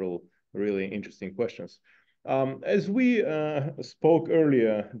have several really interesting questions. As we spoke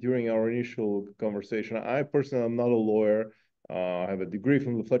earlier during our initial conversation, I personally am not a lawyer. I have a degree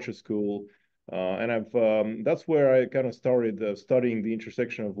from the Fletcher School. And that's where I kind of started studying the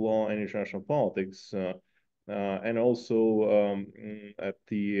intersection of law and international politics. And also at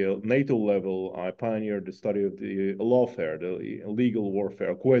the NATO level, I pioneered the study of the lawfare, the legal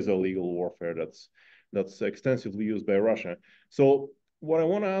warfare, quasi-legal warfare that's extensively used by Russia. So what I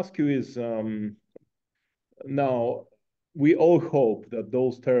want to ask you is, now, we all hope that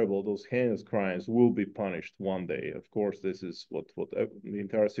those heinous crimes will be punished one day. Of course, this is what the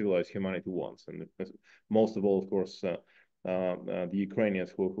entire civilized humanity wants, and most of all, of course, the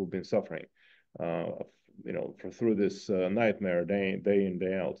Ukrainians who've been suffering, through this nightmare day in,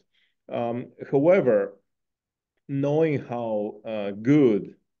 day out. However, knowing how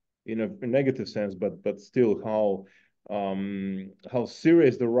good, in a negative sense, but still how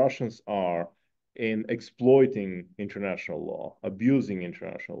serious the Russians are in exploiting international law, abusing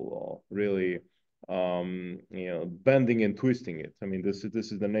international law, really, bending and twisting it. I mean, this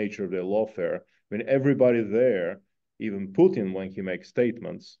is the nature of their lawfare. I mean, everybody there, even Putin, when he makes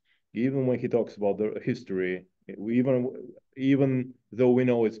statements, even when he talks about the history, even though we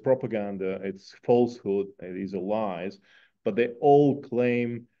know it's propaganda, it's falsehood, these are lies, but they all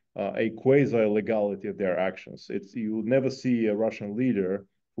claim a quasi-legality of their actions. You would never see a Russian leader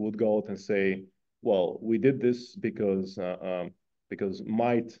who would go out and say, well, we did this because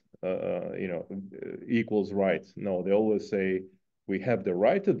might equals right. No, they always say we have the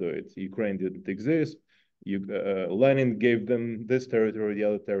right to do it. Ukraine didn't exist. Lenin gave them this territory, the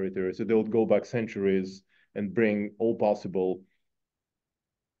other territory. So they would go back centuries and bring all possible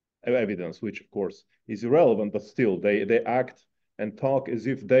evidence, which of course is irrelevant, but still they act and talk as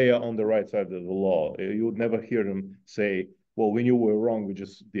if they are on the right side of the law. You would never hear them say, well, we knew we were wrong, we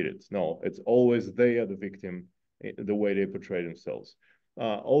just did it. No, it's always they are the victim, the way they portray themselves.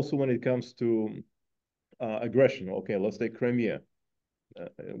 Also, when it comes to aggression, okay, let's take Crimea.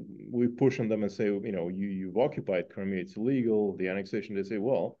 We push on them and say, you've occupied Crimea, it's illegal. The annexation, they say,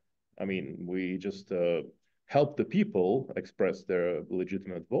 well, I mean, we just helped the people express their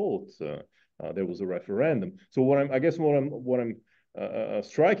legitimate vote. There was a referendum. So what I'm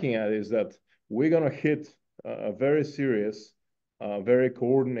striking at is that we're going to hit a very serious, very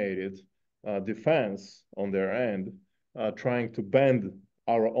coordinated defense on their end, trying to bend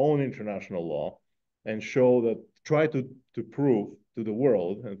our own international law and try to prove to the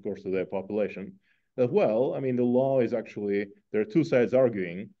world, and of course to their population, that, well, I mean, the law is actually, there are two sides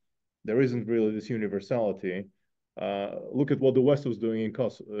arguing. There isn't really this universality. Look at what the West was doing in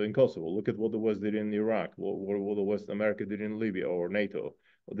Kosovo. Look at what the West did in Iraq, what the West America did in Libya or NATO.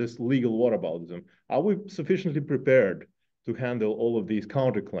 This legal whataboutism. Are we sufficiently prepared to handle all of these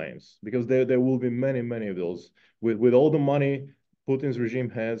counterclaims? Because there will be many, many of those. With all the money Putin's regime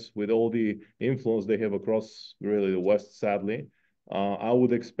has, with all the influence they have across really the West, sadly, I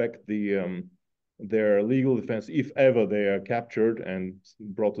would expect their legal defense, if ever they are captured and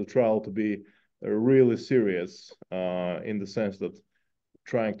brought to trial, to be really serious, in the sense that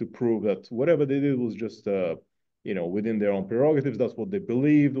trying to prove that whatever they did was just within their own prerogatives. That's what they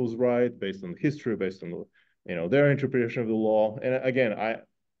believed was right based on history, based on their interpretation of the law. And again,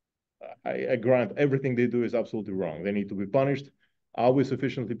 I grant everything they do is absolutely wrong. They need to be punished. Are we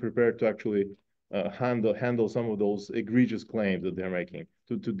sufficiently prepared to actually handle some of those egregious claims that they're making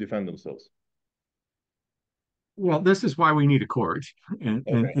to defend themselves? Well, this is why we need a court, and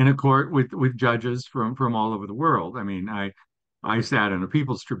Okay. in a court with judges from all over the world. I mean, I sat in a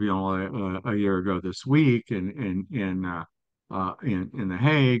people's tribunal a year ago this week in The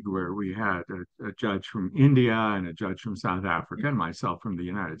Hague, where we had a judge from India and a judge from South Africa and myself from the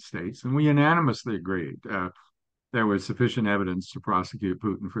United States, and we unanimously agreed there was sufficient evidence to prosecute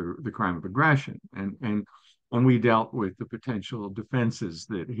Putin for the crime of aggression, and we dealt with the potential defenses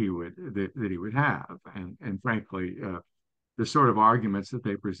that he would have, and frankly, the sort of arguments that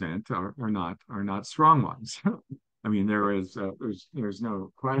they present are not strong ones. I mean, there's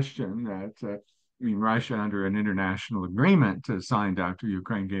no question that I mean, Russia, under an international agreement signed after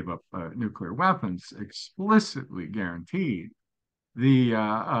Ukraine gave up nuclear weapons, explicitly guaranteed the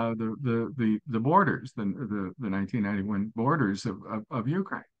borders, the 1991 borders of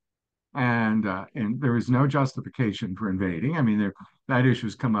Ukraine, and there is no justification for invading. I mean, that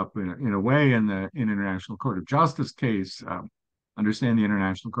issue's come up in a way in the International Court of Justice case. Understand the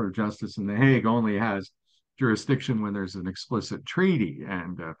International Court of Justice in The Hague only has jurisdiction when there's an explicit treaty,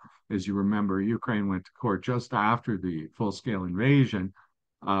 and as you remember, Ukraine went to court just after the full-scale invasion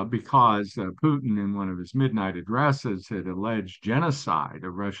because Putin, in one of his midnight addresses, had alleged genocide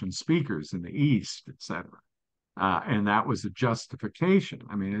of Russian speakers in the East, etc. And that was a justification.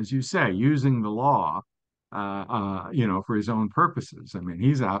 I mean, as you say, using the law, for his own purposes. I mean,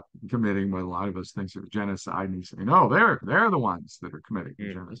 he's out committing what a lot of us think is genocide, and he's saying, "No, they're the ones that are committing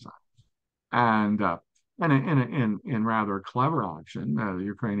genocide." And in rather clever action,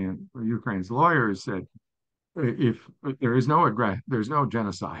 Ukraine's lawyers said, if there's no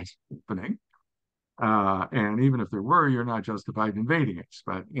genocide happening, and even if there were, you're not justified in invading it.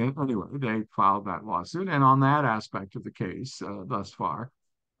 But anyway, they filed that lawsuit, and on that aspect of the case, thus far,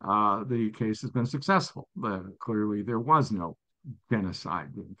 the case has been successful. Clearly, there was no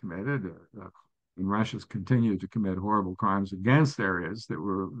genocide being committed. And Russia's continued to commit horrible crimes against areas that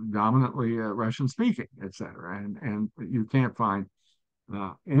were dominantly Russian-speaking, et cetera. And you can't find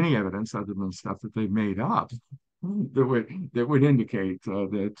any evidence other than stuff that they've made up that would indicate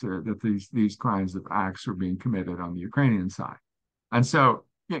that these kinds of acts are being committed on the Ukrainian side. And so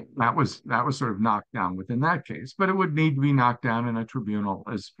that was sort of knocked down within that case, but it would need to be knocked down in a tribunal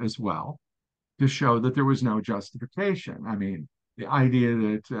as well to show that there was no justification. I mean, the idea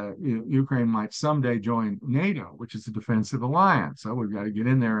that Ukraine might someday join NATO, which is a defensive alliance. So we've got to get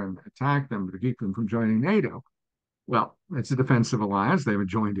in there and attack them to keep them from joining NATO. Well, it's a defensive alliance. They haven't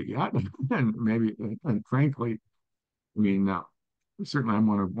joined it yet. And frankly, I mean, certainly I'm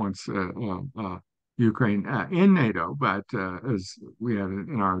one of once Ukraine in NATO, but as we had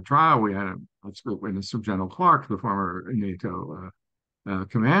in our trial, we had an expert witness from General Clark, the former NATO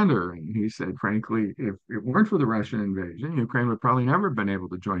commander, and he said, frankly, if it weren't for the Russian invasion, Ukraine would probably never have been able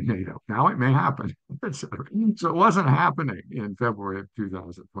to join NATO. Now it may happen, etc. So it wasn't happening in February of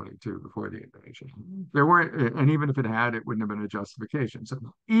 2022 before the invasion. There weren't, and even if it had, it wouldn't have been a justification. So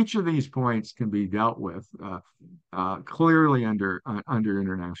each of these points can be dealt with clearly under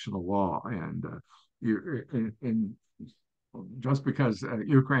international law, and just because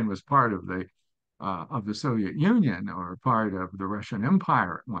Ukraine was part of the Soviet Union or part of the Russian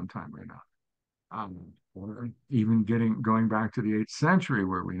Empire at one time or another, or even going back to the 8th century,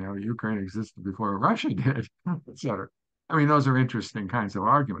 where we know Ukraine existed before Russia did, et cetera. I mean, those are interesting kinds of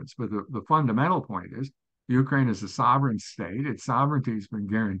arguments, but the fundamental point is Ukraine is a sovereign state. Its sovereignty has been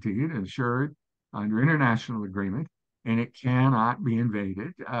guaranteed and assured under international agreement, and it cannot be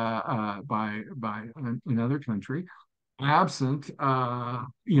invaded by another country absent, a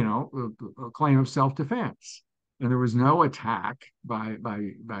claim of self-defense. And there was no attack by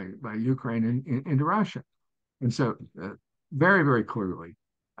Ukraine into Russia. And so, very, very clearly,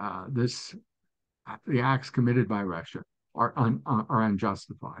 the acts committed by Russia are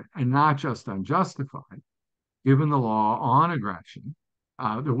unjustified, and not just unjustified, given the law on aggression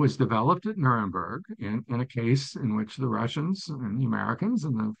that was developed at Nuremberg in a case in which the Russians and the Americans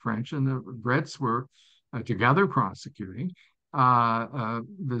and the French and the Brits were together prosecuting.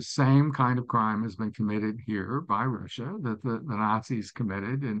 The same kind of crime has been committed here by Russia that the Nazis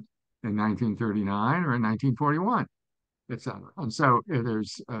committed in 1939 or in 1941, etc. And so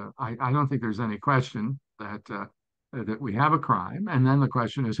I don't think there's any question that we have a crime. And then the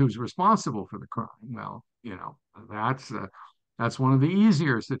question is, who's responsible for the crime? Well, that's That's one of the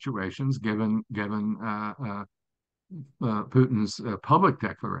easier situations given Putin's public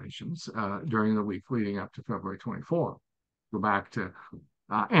declarations during the week leading up to February 24th. Go back to,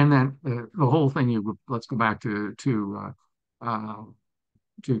 and then the whole thing. Let's go back to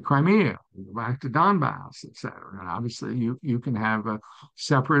Crimea, go back to Donbass, et cetera. And obviously, you can have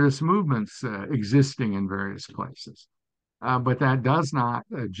separatist movements existing in various places, but that does not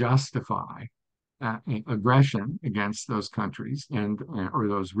justify aggression against those countries and or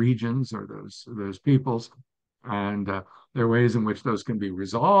those regions or those peoples. And there are ways in which those can be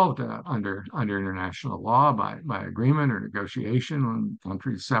resolved under international law by agreement or negotiation when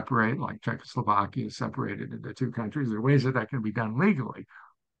countries separate, like Czechoslovakia separated into two countries. There are ways that can be done legally,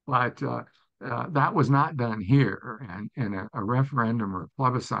 but that was not done here. And a referendum or a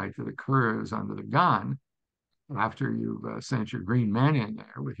plebiscite that occurs under the gun after you've sent your green men in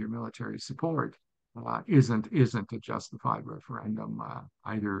there with your military support isn't a justified referendum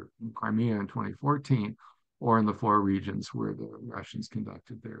either in Crimea in 2014 or in the four regions where the Russians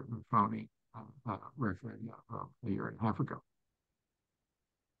conducted their phony referendum a year and a half ago.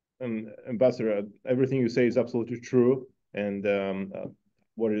 Ambassador, everything you say is absolutely true. And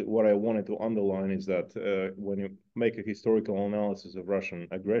what I wanted to underline is that when you make a historical analysis of Russian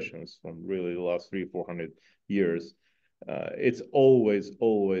aggressions from really the last 300-400 years, it's always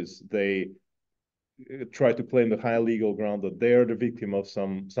they try to claim the high legal ground that they are the victim of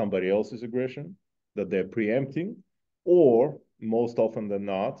somebody else's aggression, that they're preempting, or most often than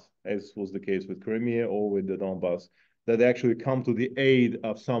not, as was the case with Crimea or with the Donbass, that they actually come to the aid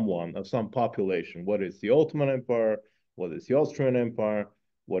of someone, of some population, whether it's the Ottoman Empire, whether it's the Austrian Empire,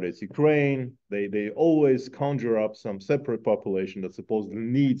 whether it's Ukraine. They always conjure up some separate population that supposedly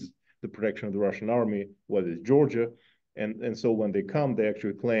needs the protection of the Russian army, whether it's Georgia. And so when they come, they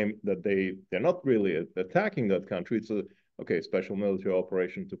actually claim that they're not really attacking that country. It's a special military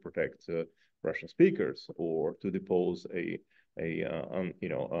operation to protect Russian speakers or to depose a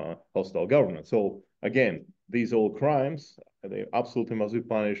hostile government. So again, these all crimes, they absolutely must be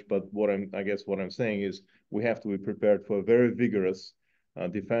punished. But what I'm saying is we have to be prepared for a very vigorous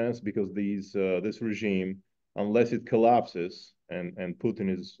defense, because this regime, unless it collapses and Putin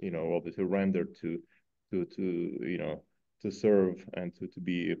is obviously rendered to serve and to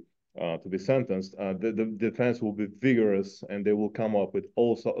be sentenced, the defense will be vigorous, and they will come up with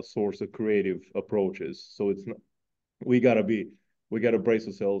all sorts of creative approaches. So it's not, we gotta brace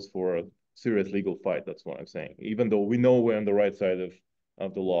ourselves for a serious legal fight. That's what I'm saying. Even though we know we're on the right side of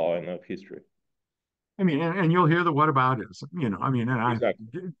the law and of history. I mean, and you'll hear the whataboutism, I mean, and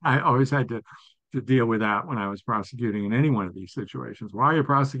exactly. I always had to deal with that when I was prosecuting in any one of these situations. Why are you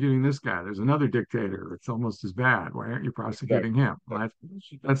prosecuting this guy? There's another dictator. It's almost as bad. Why aren't you prosecuting him? Well,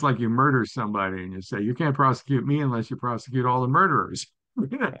 that's like you murder somebody and you say, you can't prosecute me unless you prosecute all the murderers.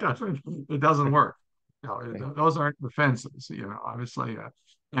 It doesn't work. Those aren't defenses, obviously.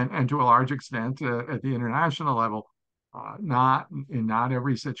 And to a large extent, at the international level, not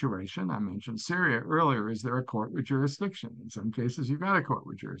every situation. I mentioned Syria earlier. Is there a court with jurisdiction? In some cases, you've got a court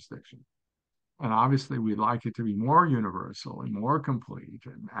with jurisdiction. And obviously, we'd like it to be more universal and more complete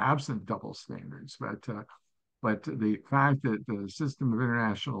and absent double standards. But the fact that the system of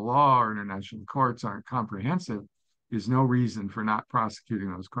international law or international courts aren't comprehensive is no reason for not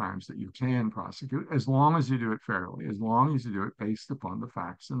prosecuting those crimes that you can prosecute, as long as you do it fairly, as long as you do it based upon the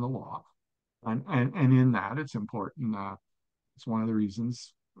facts and the law. And in that, it's important. It's one of the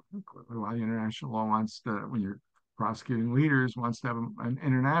reasons why the international law wants to, when you're prosecuting leaders, wants to have an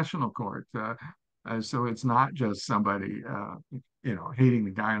international court. So it's not just somebody, hating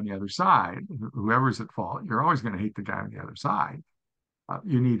the guy on the other side, whoever's at fault. You're always going to hate the guy on the other side.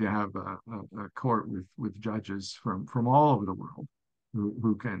 You need to have a court with judges from all over the world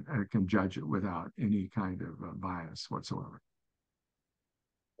who can judge it without any kind of bias whatsoever.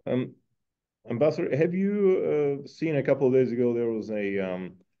 Ambassador, have you seen a couple of days ago the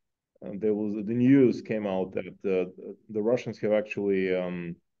news came out that the Russians have actually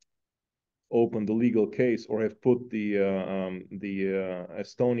opened the legal case, or have put the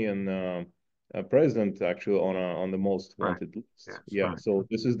Estonian president actually on the most wanted list. Yes, yeah. right. So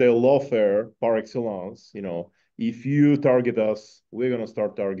this is their lawfare par excellence. If you target us, we're gonna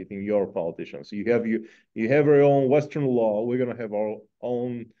start targeting your politicians. You have your own Western law. We're gonna have our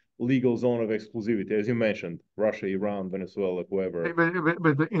own legal zone of exclusivity, as you mentioned, Russia, Iran, Venezuela, whoever.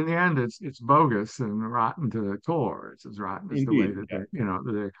 But in the end, it's bogus and rotten to the core. It's as rotten as the way that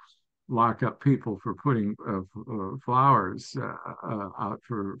they lock up people for putting flowers out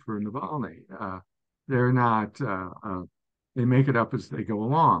for Navalny. They're not they make it up as they go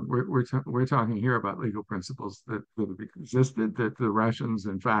along. We're talking here about legal principles that have existed, that the Russians,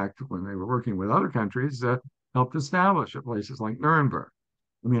 in fact, when they were working with other countries, helped establish at places like Nuremberg.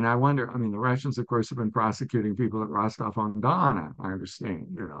 I mean, I wonder. I mean, the Russians, of course, have been prosecuting people at Rostov-on-Don. I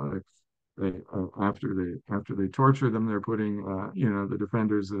understand. After they torture them, they're putting the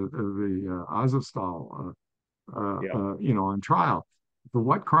defenders of the Azovstal Yeah. on trial for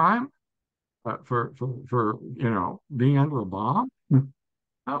what crime? For being under a bomb?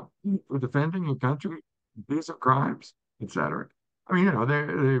 No, for defending your country, these are crimes, etc. I mean,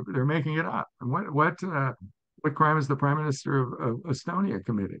 they're making it up. And what crime is the Prime Minister of Estonia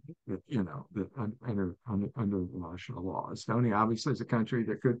committing? That under international law, Estonia obviously is a country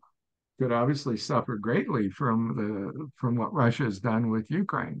that could obviously suffer greatly from what Russia has done with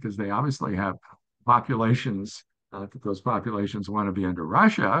Ukraine, because they obviously have populations. Not that those populations want to be under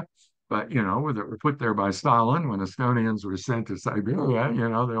Russia, but that were put there by Stalin when Estonians were sent to Siberia.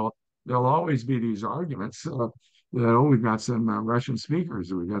 There'll always be these arguments that, oh, we've got some Russian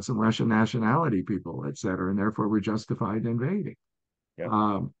speakers, or we've got some Russian nationality people, et cetera, and therefore we're justified in invading.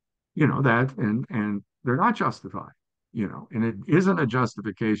 Yeah. That and they're not justified. And it isn't a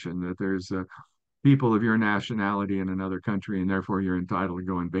justification that there's people of your nationality in another country, and therefore you're entitled to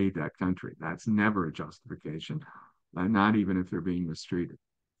go invade that country. That's never a justification, not even if they're being mistreated.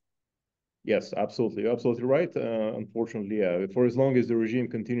 Yes, absolutely. You're absolutely right. Unfortunately, yeah, for as long as the regime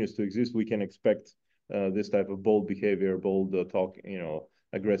continues to exist, we can expect this type of bold behavior, bold talk,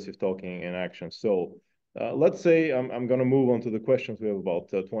 aggressive talking and action. So let's say I'm going to move on to the questions. We have about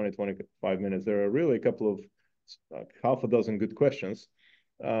 20, 25 minutes. There are really a couple of half a dozen good questions.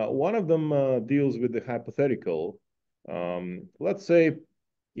 One of them deals with the hypothetical. Let's say,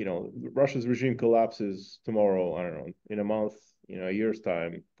 Russia's regime collapses tomorrow, I don't know, in a month, a year's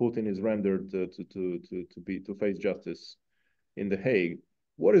time. Putin is rendered to face justice in The Hague.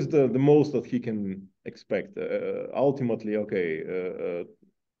 What is the most that he can expect? Ultimately, okay,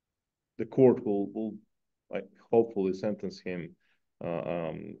 the court will like hopefully sentence him,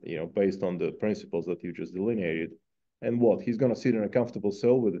 based on the principles that you just delineated. And what, he's going to sit in a comfortable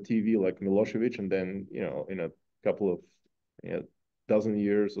cell with a TV like Milosevic, and then in a couple of dozen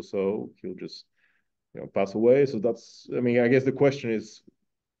years or so he'll just pass away. So that's, I mean, I guess the question is,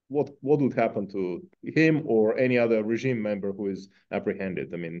 what would happen to him or any other regime member who is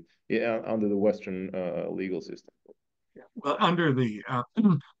apprehended? I mean, under the Western legal system. Well, under the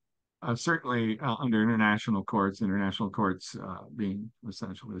certainly under international courts being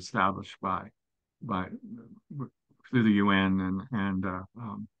essentially established by through the UN and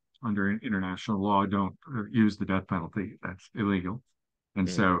under international law don't use the death penalty. That's illegal. And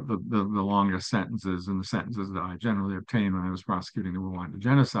so the longest sentences and the sentences that I generally obtained when I was prosecuting the Rwanda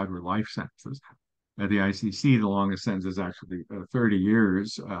genocide were life sentences. At the ICC, the longest sentence is actually 30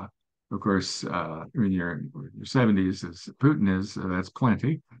 years. Of course, in your 70s, as Putin is, that's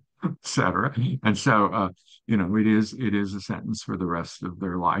plenty, et cetera. And so, it is a sentence for the rest of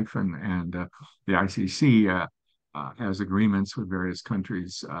their life. And the ICC has agreements with various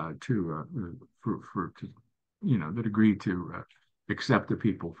countries that agree to accept the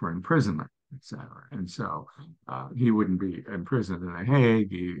people for imprisonment, et cetera. And so he wouldn't be imprisoned in The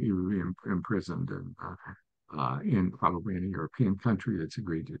Hague. He would be imprisoned in probably in a European country that's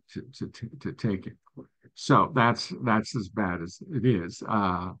agreed to take it. So that's as bad as it is.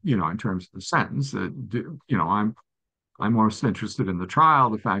 In terms of the sentence, I'm most interested in the trial,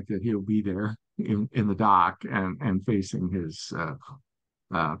 the fact that he'll be there in the dock and facing his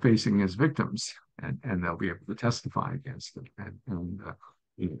victims, and they'll be able to testify against it.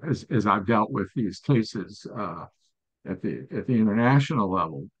 As I've dealt with these cases at the international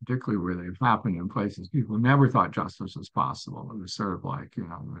level, particularly where they've happened in places people never thought justice was possible. It was sort of like,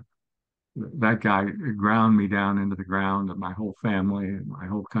 that guy ground me down into the ground, and my whole family and my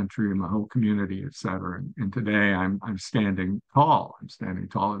whole country and my whole community, et cetera. And today I'm standing tall. I'm standing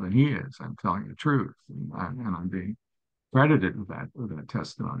taller than he is. I'm telling the truth, and I'm being credited with that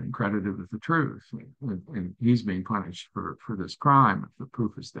testimony, and credited with the truth. And he's being punished for this crime if the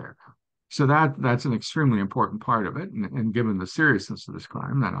proof is there. So that's an extremely important part of it. And given the seriousness of this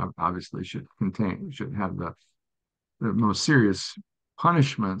crime, that obviously should have the most serious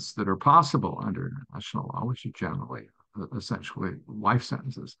punishments that are possible under international law, which are generally essentially life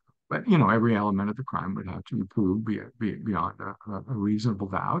sentences. But every element of the crime would have to be proved beyond a reasonable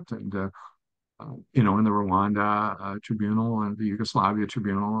doubt. And in the Rwanda tribunal and the Yugoslavia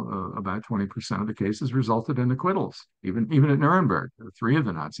tribunal, about 20% of the cases resulted in acquittals. Even at Nuremberg, 3 of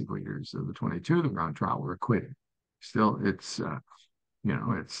the Nazi leaders of the 22 that were on trial were acquitted. Still, it's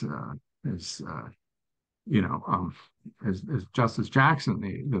as Justice Jackson,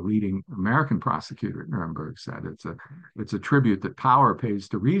 the leading American prosecutor at Nuremberg, said, it's a tribute that power pays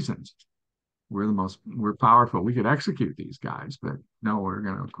to reason. We're powerful. We could execute these guys, but no, we're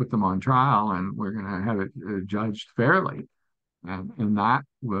going to put them on trial and we're going to have it judged fairly. And that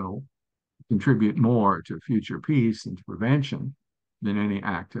will contribute more to future peace and to prevention than any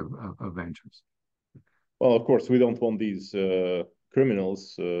act of vengeance. Well, of course, we don't want these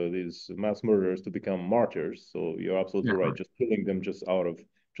criminals, these mass murderers, to become martyrs. So you're absolutely right. Just killing them just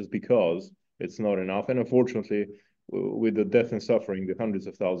because it's not enough. And unfortunately, with the death and suffering, the hundreds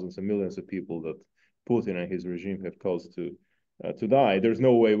of thousands and millions of people that Putin and his regime have caused to die, there's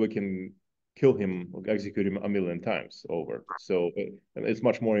no way we can kill him, execute him a million times over. So it's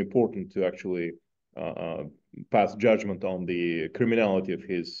much more important to actually pass judgment on the criminality of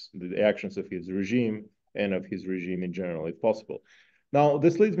the actions of his regime and of his regime in general, if possible. Now,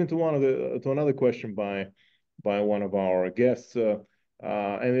 this leads me to another question by one of our guests,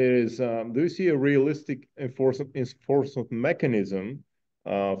 and it is: do you see a realistic enforcement mechanism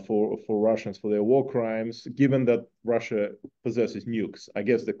for Russians for their war crimes, given that Russia possesses nukes? I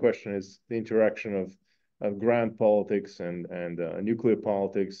guess the question is the interaction of grand politics and nuclear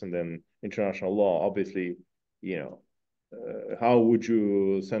politics, and then international law. Obviously, how would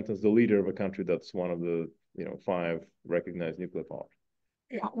you sentence the leader of a country that's one of the 5 recognized nuclear powers?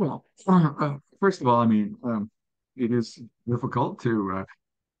 Yeah, well, first of all, I mean, it is difficult to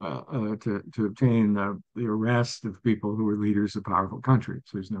obtain the arrest of people who are leaders of powerful countries.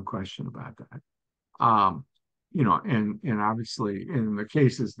 There's no question about that. And obviously in the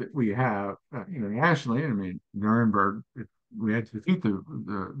cases that we have internationally, I mean, Nuremberg, we had to defeat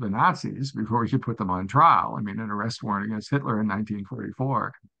the Nazis before we could put them on trial. I mean, an arrest warrant against Hitler in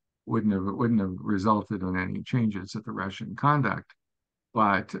 1944 wouldn't have resulted in any changes at the Russian conduct.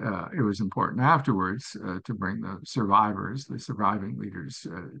 But it was important afterwards to bring the surviving leaders,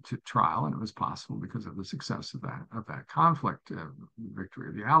 to trial, and it was possible because of the success of that conflict, victory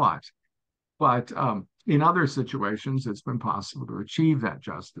of the Allies. But in other situations, it's been possible to achieve that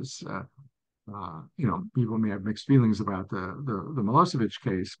justice. People may have mixed feelings about the Milosevic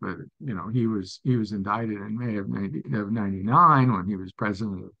case, but he was indicted in May of '99 when he was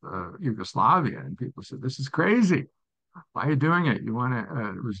president of Yugoslavia, and people said, "This is crazy. Why are you doing it? You want to?"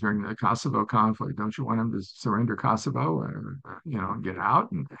 It was during the Kosovo conflict. Don't you want him to surrender Kosovo, and get out?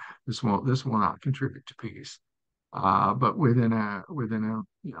 And this will not contribute to peace. But within a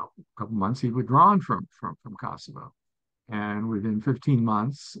couple months, he'd withdrawn from Kosovo, and within 15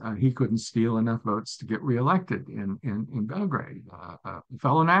 months, he couldn't steal enough votes to get reelected in Belgrade. A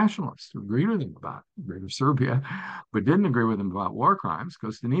fellow nationalist who agreed with him about Serbia, but didn't agree with him about war crimes.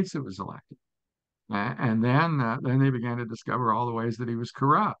 Kostunica was elected. And then they began to discover all the ways that he was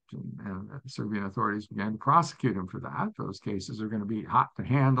corrupt, and the Serbian authorities began to prosecute him for that. Those cases are going to be hot to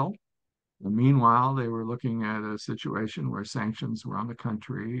handle. And meanwhile, they were looking at a situation where sanctions were on the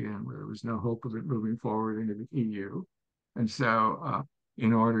country and there was no hope of it moving forward into the EU. And so,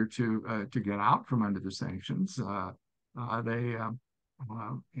 in order to get out from under the sanctions, they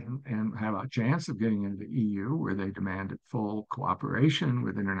and have a chance of getting into the EU, where they demanded full cooperation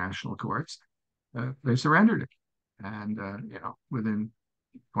with international courts, they surrendered it. And within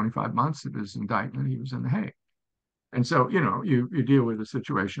 25 months of his indictment, he was in The Hague. And so, you deal with a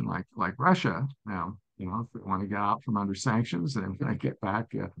situation like Russia now. If they want to get out from under sanctions and get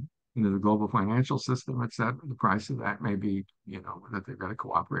back into the global financial system, etc., the price of that may be, that they've got to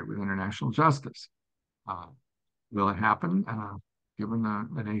cooperate with international justice. Will it happen? Given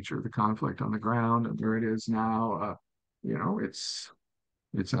the nature of the conflict on the ground and where it is now, it's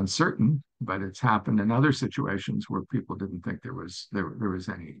uncertain, but it's happened in other situations where people didn't think there was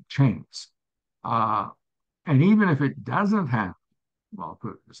any chance. And even if it doesn't happen while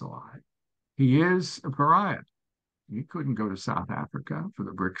Putin is alive, he is a pariah. He couldn't go to South Africa for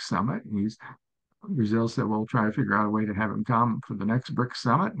the BRICS summit. Brazil said, "We'll try to figure out a way to have him come for the next BRICS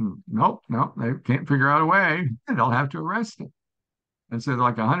summit." And nope, they can't figure out a way. They'll have to arrest him. And so,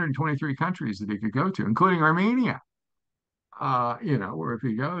 like 123 countries that he could go to, including Armenia, where if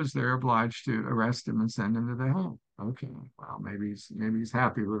he goes, they're obliged to arrest him and send him to the Hague. Okay, well, maybe he's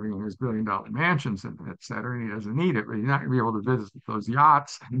happy living in his billion-dollar mansions and et cetera, and he doesn't need it, but he's not going to be able to visit those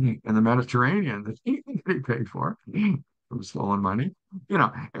yachts in the Mediterranean that he paid for from stolen money.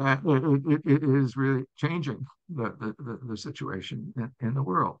 It is really changing the situation in the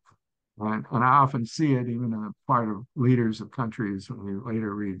world. And I often see it even in a part of leaders of countries when you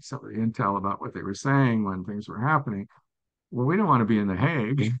later read some of the intel about what they were saying when things were happening. Well, we don't want to be in The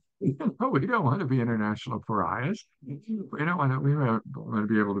Hague. We don't want to be international pariahs. We want to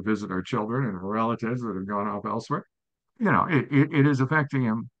be able to visit our children and our relatives that have gone off elsewhere. It is affecting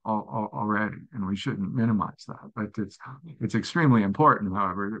him already, and we shouldn't minimize that. But it's extremely important,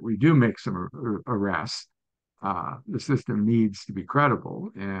 however, that we do make some arrests. The system needs to be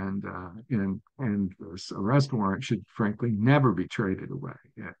credible, and this arrest warrant should frankly never be traded away.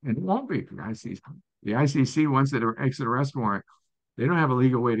 Yeah, and it won't be. The ICC, once it makes an arrest warrant, they don't have a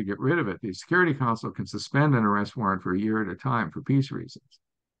legal way to get rid of it. The Security Council can suspend an arrest warrant for a year at a time for peace reasons,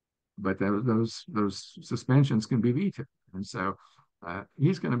 but those suspensions can be vetoed. And so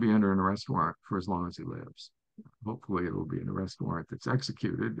he's going to be under an arrest warrant for as long as he lives. Hopefully, it will be an arrest warrant that's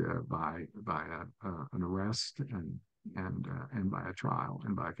executed by an arrest and by a trial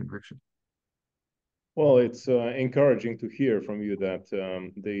and by a conviction. Well, it's encouraging to hear from you that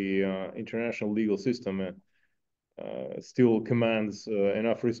the international legal system still commands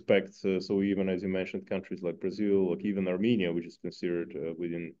enough respect. So even as you mentioned, countries like Brazil, like even Armenia, which is considered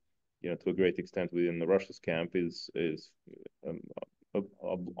within, to a great extent within the Russia's camp, is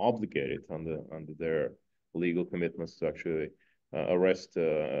obligated under their legal commitments to actually arrest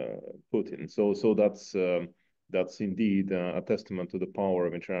Putin. So that's indeed a testament to the power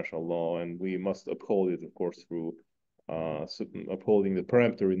of international law, and we must uphold it, of course, through upholding the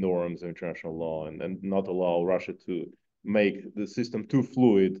peremptory norms of international law, and not allow Russia to make the system too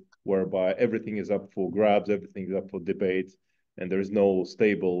fluid, whereby everything is up for grabs, everything is up for debate, and there is no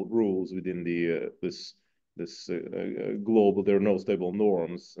stable rules within this global. There are no stable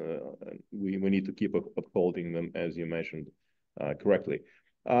norms. We need to keep upholding them, as you mentioned correctly.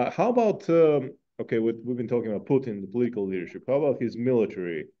 How about okay? We've been talking about Putin, the political leadership. How about his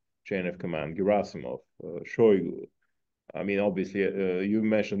military chain of command, Gerasimov, Shoigu? I mean, obviously, you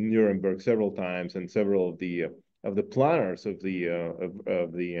mentioned Nuremberg several times, and several of the planners of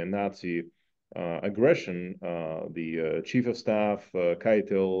the Nazi aggression, the chief of staff,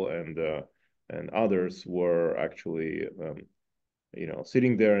 Keitel, and others were actually,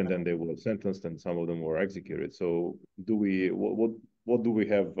 sitting there, and then they were sentenced, and some of them were executed. So, what do we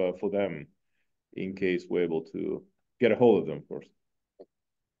have for them in case we're able to get a hold of them, of course?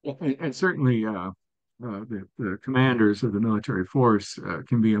 And certainly, the commanders of the military force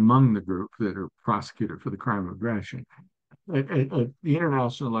can be among the group that are prosecuted for the crime of aggression. At the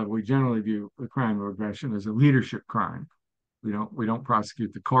international level, we generally view the crime of aggression as a leadership crime. We don't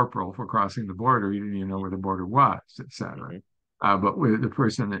prosecute the corporal for crossing the border. He didn't even know where the border was, et cetera. But with the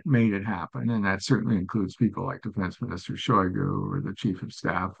person that made it happen, and that certainly includes people like Defense Minister Shoigu or the Chief of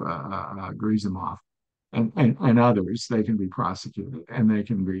Staff Gerasimov, and others. They can be prosecuted, and they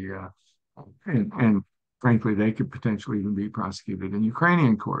can be and frankly, they could potentially even be prosecuted in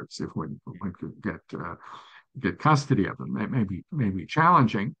Ukrainian courts if one could get custody of them. That may be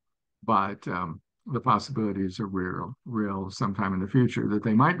challenging, but the possibilities are real sometime in the future that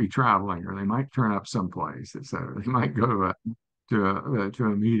they might be traveling, or they might turn up someplace, etc. They might go to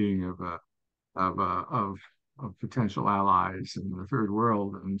a meeting of potential allies in the third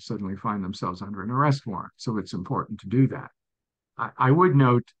world and suddenly find themselves under an arrest warrant. So it's important to do that. I would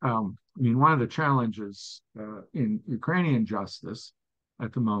note, one of the challenges in Ukrainian justice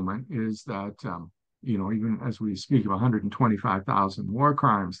at the moment is that, even as we speak of 125,000 war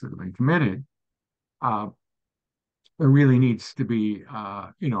crimes that have been committed, there really needs to be,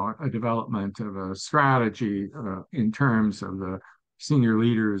 a development of a strategy in terms of the senior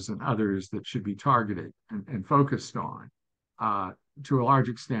leaders and others that should be targeted and focused on. To a large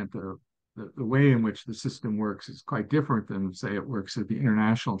extent, the way in which the system works is quite different than, say, it works at the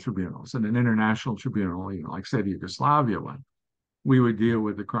international tribunals. And an international tribunal, like, say, the Yugoslavia one, we would deal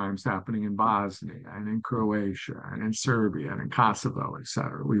with the crimes happening in Bosnia and in Croatia and in Serbia and in Kosovo, et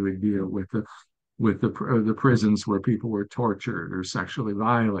cetera. We would deal with the prisons where people were tortured or sexually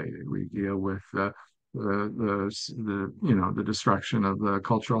violated. We deal with the destruction of the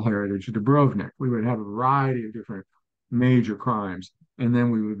cultural heritage of Dubrovnik. We would have a variety of different major crimes. And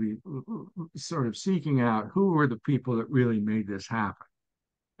then we would be sort of seeking out who were the people that really made this happen.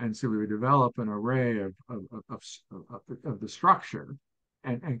 And so we would develop an array of the structure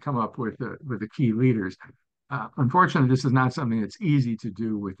and come up with the key leaders. Unfortunately, this is not something that's easy to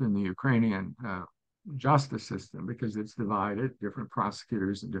do within the Ukrainian justice system because it's divided, different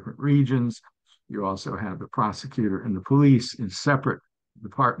prosecutors in different regions. You also have the prosecutor and the police in separate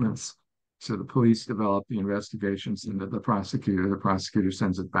departments. So the police develop the investigations into the prosecutor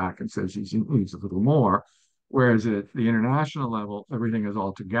sends it back and says he needs a little more. Whereas at the international level, everything is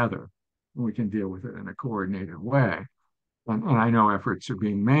all together and we can deal with it in a coordinated way. and I know efforts are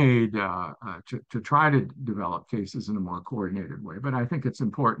being made to try to develop cases in a more coordinated way. But I think it's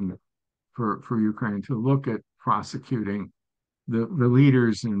important for Ukraine to look at prosecuting the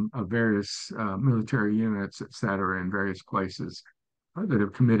leaders of various military units, et cetera, in various places that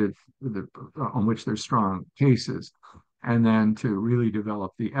have committed, on which there's strong cases, and then to really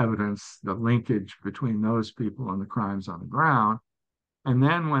develop the evidence, the linkage between those people and the crimes on the ground. And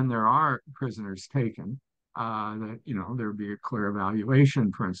then when there are prisoners taken, that there be a clear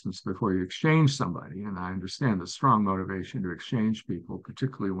evaluation, for instance, before you exchange somebody. And I understand the strong motivation to exchange people,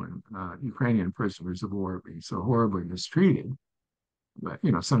 particularly when Ukrainian prisoners of war are being so horribly mistreated. But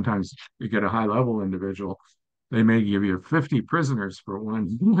sometimes you get a high-level individual, they may give you 50 prisoners for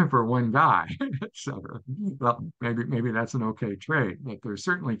one guy, etc. Well, maybe that's an okay trade, but there's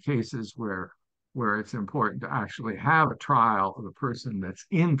certainly cases where it's important to actually have a trial of a person that's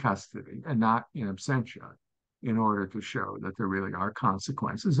in custody and not in absentia, in order to show that there really are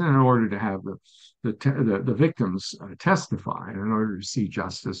consequences, and in order to have the victims testify, and in order to see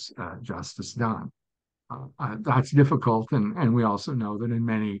justice done. That's difficult, and we also know that in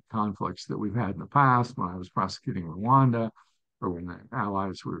many conflicts that we've had in the past, when I was prosecuting Rwanda, or when the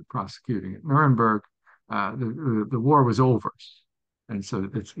Allies were prosecuting at Nuremberg, the war was over, and so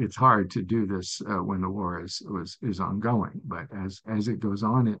it's hard to do this when the war is ongoing. But as it goes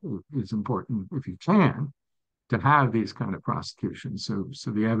on, it's important, if you can, to have these kind of prosecutions,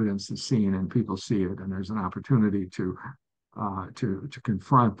 so the evidence is seen and people see it, and there's an opportunity to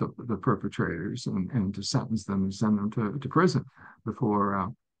confront the perpetrators, and to sentence them and send them to prison before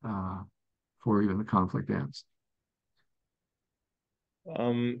even the conflict ends.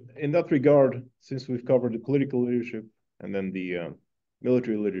 In that regard, since we've covered the political leadership and then the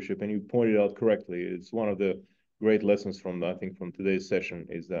military leadership, and you pointed out correctly, it's one of the great lessons from today's session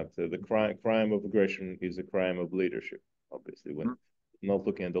is that the crime of aggression is a crime of leadership. Obviously, when not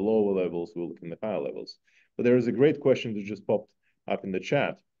looking at the lower levels, we're looking at the higher levels. But there is a great question that just popped up in the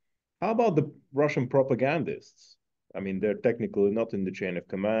chat. How about the Russian propagandists? I mean, they're technically not in the chain of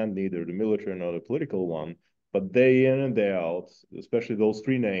command, neither the military nor the political one, but day in and day out, especially those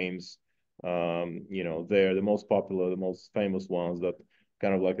three names, they're the most popular, the most famous ones that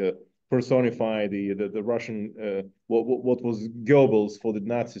kind of like personify the Russian, what was Goebbels for the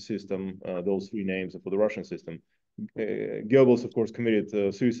Nazi system, those three names for the Russian system. Goebbels, of course,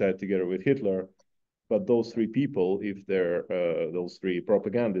 committed suicide together with Hitler. But those three people, if they're those three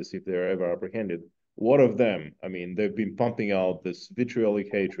propagandists, if they're ever apprehended, what of them? I mean, they've been pumping out this vitriolic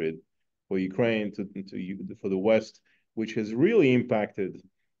hatred for Ukraine, for the West, which has really impacted,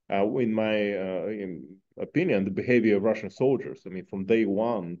 in my opinion, the behavior of Russian soldiers. I mean, from day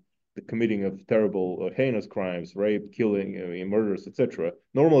one, the committing of terrible, heinous crimes, rape, killing, murders, etc.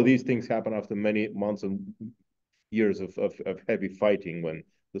 Normally, these things happen after many months and years of heavy fighting, when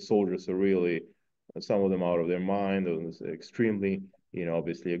the soldiers are really, some of them out of their mind, extremely,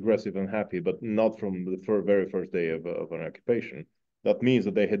 obviously aggressive and happy, but not from the very first day of an occupation. That means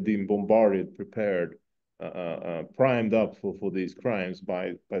that they had been bombarded, prepared, primed up for these crimes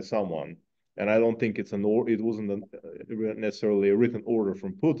by someone. And I don't think it wasn't necessarily a written order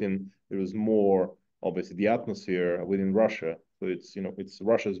from Putin. It was more, obviously, the atmosphere within Russia. So it's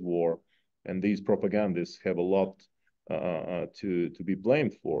Russia's war, and these propagandists have a lot to be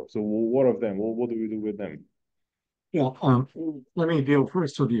blamed for. So what of them? What do we do with them? Yeah, let me deal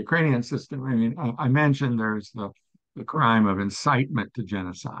first with the Ukrainian system. I mean, I mentioned there's the crime of incitement to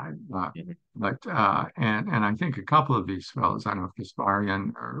genocide, and I think a couple of these fellows, I don't know if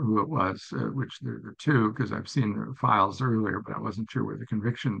Kasparian or who it was, which there are two, because I've seen the files earlier, but I wasn't sure where the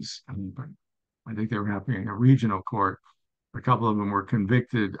convictions. But I think they were happening in a regional court. A couple of them were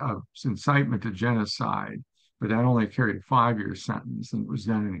convicted of incitement to genocide, but that only carried a 5-year sentence, and it was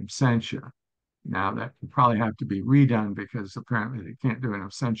done in absentia. Now that would probably have to be redone, because apparently they can't do an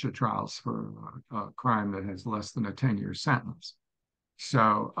absentia trials for a crime that has less than a 10-year sentence.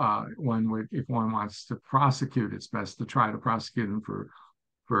 So if one wants to prosecute, it's best to try to prosecute them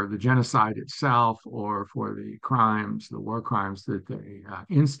for the genocide itself, or for the war crimes that they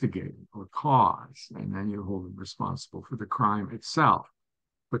instigated or caused, and then you hold them responsible for the crime itself.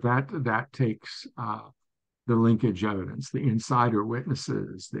 But that takes the linkage evidence, the insider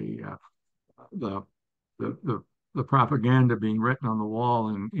witnesses, the propaganda being written on the wall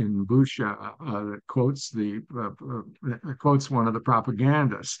in Busha that quotes one of the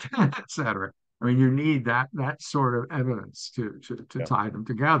propagandists, etc. I mean, you need that sort of evidence to tie them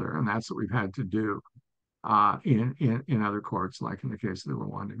together, and that's what we've had to do in other courts, like in the case of the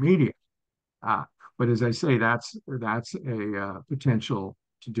Rwanda media. But as I say, that's a potential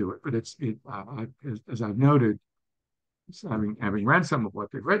to do it. But as I've noted, having read some of what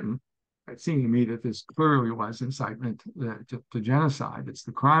they've written, it seemed to me that this clearly was incitement to genocide. It's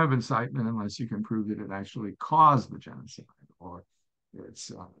the crime of incitement unless you can prove that it actually caused the genocide, or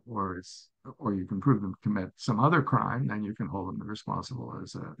it's or it's or you can prove them commit some other crime, then you can hold them responsible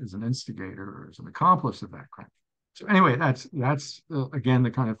as an instigator or as an accomplice of that crime. So anyway, that's again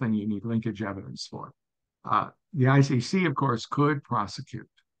the kind of thing you need linkage evidence for. The ICC, of course, could prosecute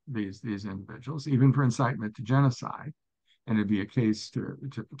these individuals even for incitement to genocide, and it'd be a case to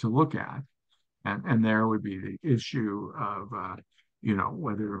look at, and there would be the issue of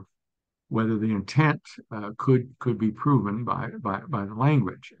whether the intent could be proven by the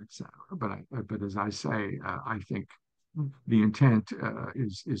language, etc. But as I say, I think the intent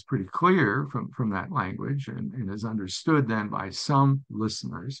is pretty clear from that language and is understood then by some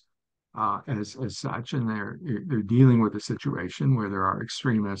listeners as such, and they're dealing with a situation where there are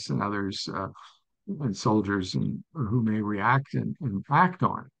extremists and others and soldiers who may react and act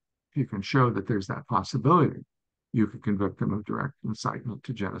on it. If you can show that there's that possibility, you could convict them of direct incitement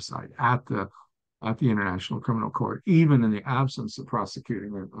to genocide at the International Criminal Court, even in the absence of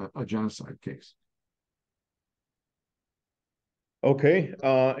prosecuting a genocide case. Okay,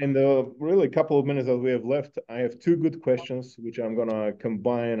 in the really couple of minutes that we have left, I have two good questions, which I'm gonna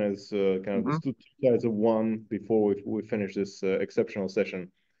combine as kind of the two sides of one before we finish this exceptional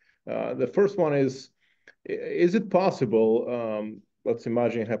session. The first one is it possible, let's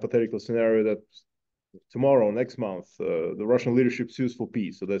imagine a hypothetical scenario that tomorrow, next month, the Russian leadership sues for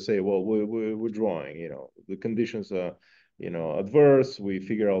peace. So they say, well, we're withdrawing, the conditions are, adverse. We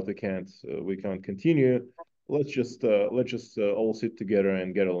figure out we can't continue. Let's just all sit together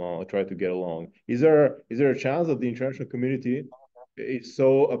and get along, try to get along. Is there a chance that the international community is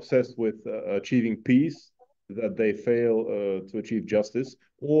so obsessed with achieving peace that they fail to achieve justice,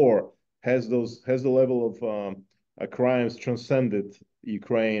 or has the level of crimes transcended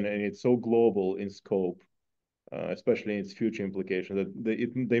Ukraine and it's so global in scope, especially in its future implication,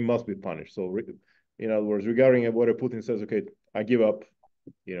 that they must be punished? So, in other words, regarding what Putin says, okay, I give up,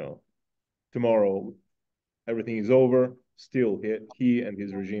 tomorrow everything is over, still he and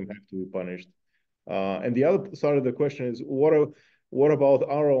his regime have to be punished. And the other side of the question is, what about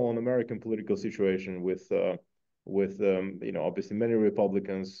our own American political situation with obviously many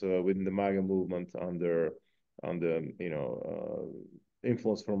Republicans within the MAGA movement under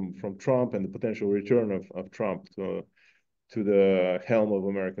influence from Trump and the potential return of Trump to the helm of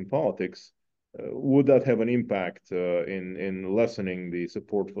American politics. Would that have an impact in lessening the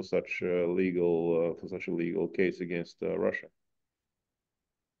support for such a legal case against Russia?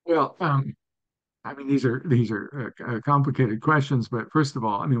 Well, I mean, these are complicated questions, but first of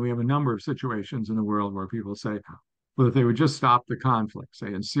all, I mean, we have a number of situations in the world where people say, well, if they would just stop the conflict,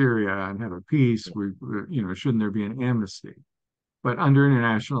 say in Syria, and have a peace, shouldn't there be an amnesty? But under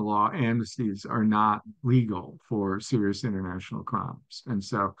international law, amnesties are not legal for serious international crimes,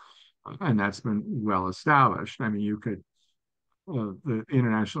 and that's been well established. I mean, the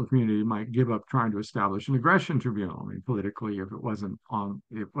international community might give up trying to establish an aggression tribunal. I mean, politically, if it wasn't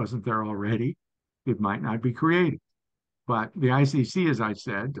there already, it might not be created. But the ICC, as I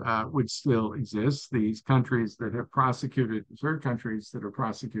said, would still exist. These countries that have prosecuted, third countries that are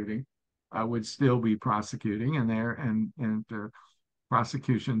prosecuting, would still be prosecuting, and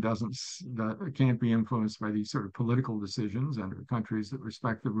prosecution can't be influenced by these sort of political decisions under countries that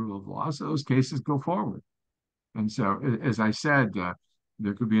respect the rule of law. So those cases go forward. And so, as I said,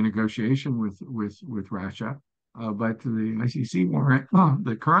 there could be a negotiation with Russia, but the ICC warrant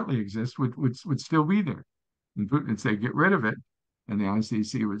that currently exists would still be there. And Putin would say, get rid of it. And the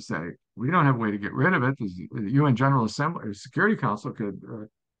ICC would say, we don't have a way to get rid of it. The UN General Assembly or Security Council could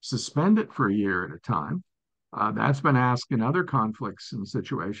suspend it for a year at a time. That's been asked in other conflicts and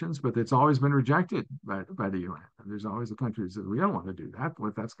situations, but it's always been rejected by the UN. And there's always the countries that we don't want to do that,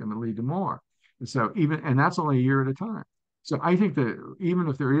 but that's going to lead to more. And so and that's only a year at a time. So I think that even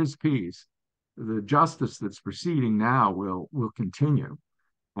if there is peace, the justice that's proceeding now will continue,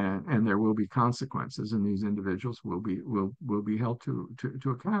 and there will be consequences, and these individuals will be held to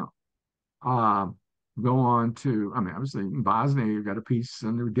account. Go on to, I mean, obviously in Bosnia, you've got a peace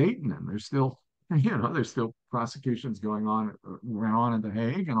under Dayton, and there's still prosecutions going on, went on in The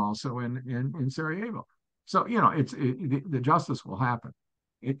Hague and also in Sarajevo. So, the justice will happen.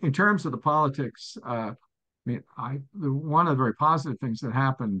 In terms of the politics, I mean, one of the very positive things that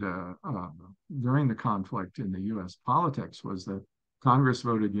happened during the conflict in the U.S. politics was that Congress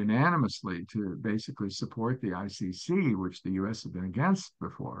voted unanimously to basically support the ICC, which the U.S. had been against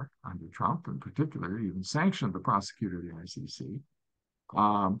before, under Trump in particular, even sanctioned the prosecutor of the ICC.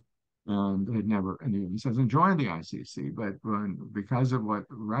 and the U.S. hasn't joined the ICC. But because of what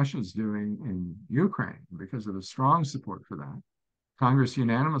Russia's doing in Ukraine, because of the strong support for that, Congress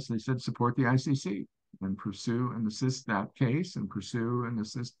unanimously said support the ICC and pursue and assist that case and pursue and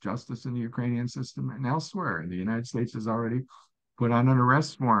assist justice in the Ukrainian system and elsewhere. And the United States has already put on an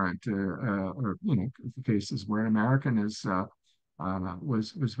arrest warrant, or cases where an American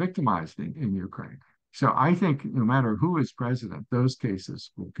was victimized in Ukraine. So I think no matter who is president, those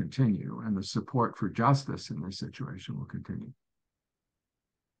cases will continue, and the support for justice in this situation will continue.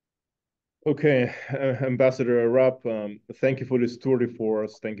 Okay, Ambassador Rapp, thank you for this tour de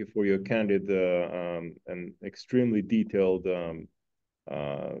force. Thank you for your candid and extremely detailed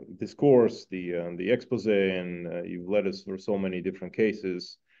discourse, the expose, and you've led us through so many different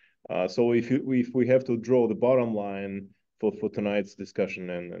cases. So if we have to draw the bottom line for tonight's discussion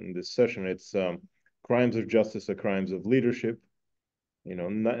and this session, it's crimes of justice are crimes of leadership.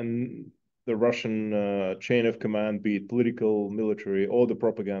 And the Russian chain of command, be it political, military, or the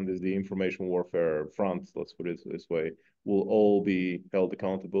propaganda, the information warfare front, let's put it this way, will all be held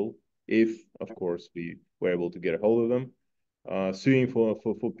accountable if, of course, we were able to get a hold of them. Suing for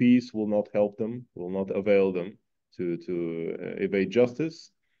peace will not help them, will not avail them to evade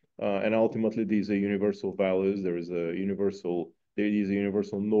justice. And ultimately, these are universal values. These are universal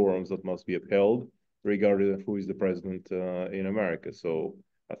norms that must be upheld, regardless of who is the president in America. So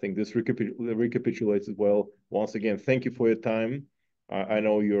I think this recapitulates as well. Once again, thank you for your time. I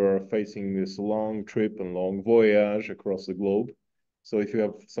know you're facing this long trip and long voyage across the globe. So if you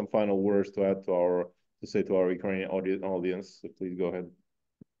have some final words to add to say to our Ukrainian audience, so please go ahead.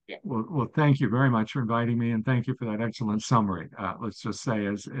 Well, thank you very much for inviting me, and thank you for that excellent summary. Let's just say,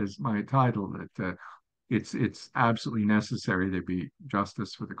 as my title, that it's absolutely necessary there be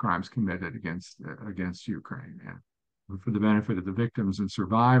justice for the crimes committed against Ukraine, and for the benefit of the victims and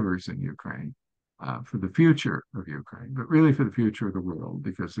survivors in Ukraine, for the future of Ukraine, but really for the future of the world.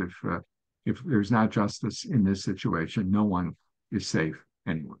 Because if there's not justice in this situation, no one is safe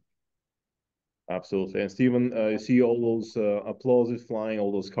anywhere. Absolutely. And Stephen, I see all those applauses flying,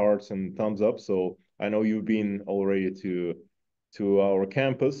 all those cards and thumbs up. So I know you've been already to our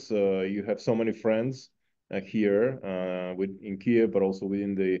campus. You have so many friends here in Kiev, but also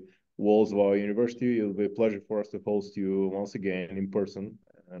within the walls of our university. It'll be a pleasure for us to host you once again in person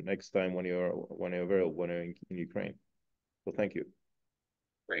next time when you're available, when you're in Ukraine. So thank you.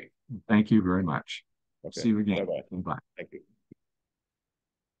 Great. Thank you very much. Okay. See you again. Bye-bye. Bye. Thank you.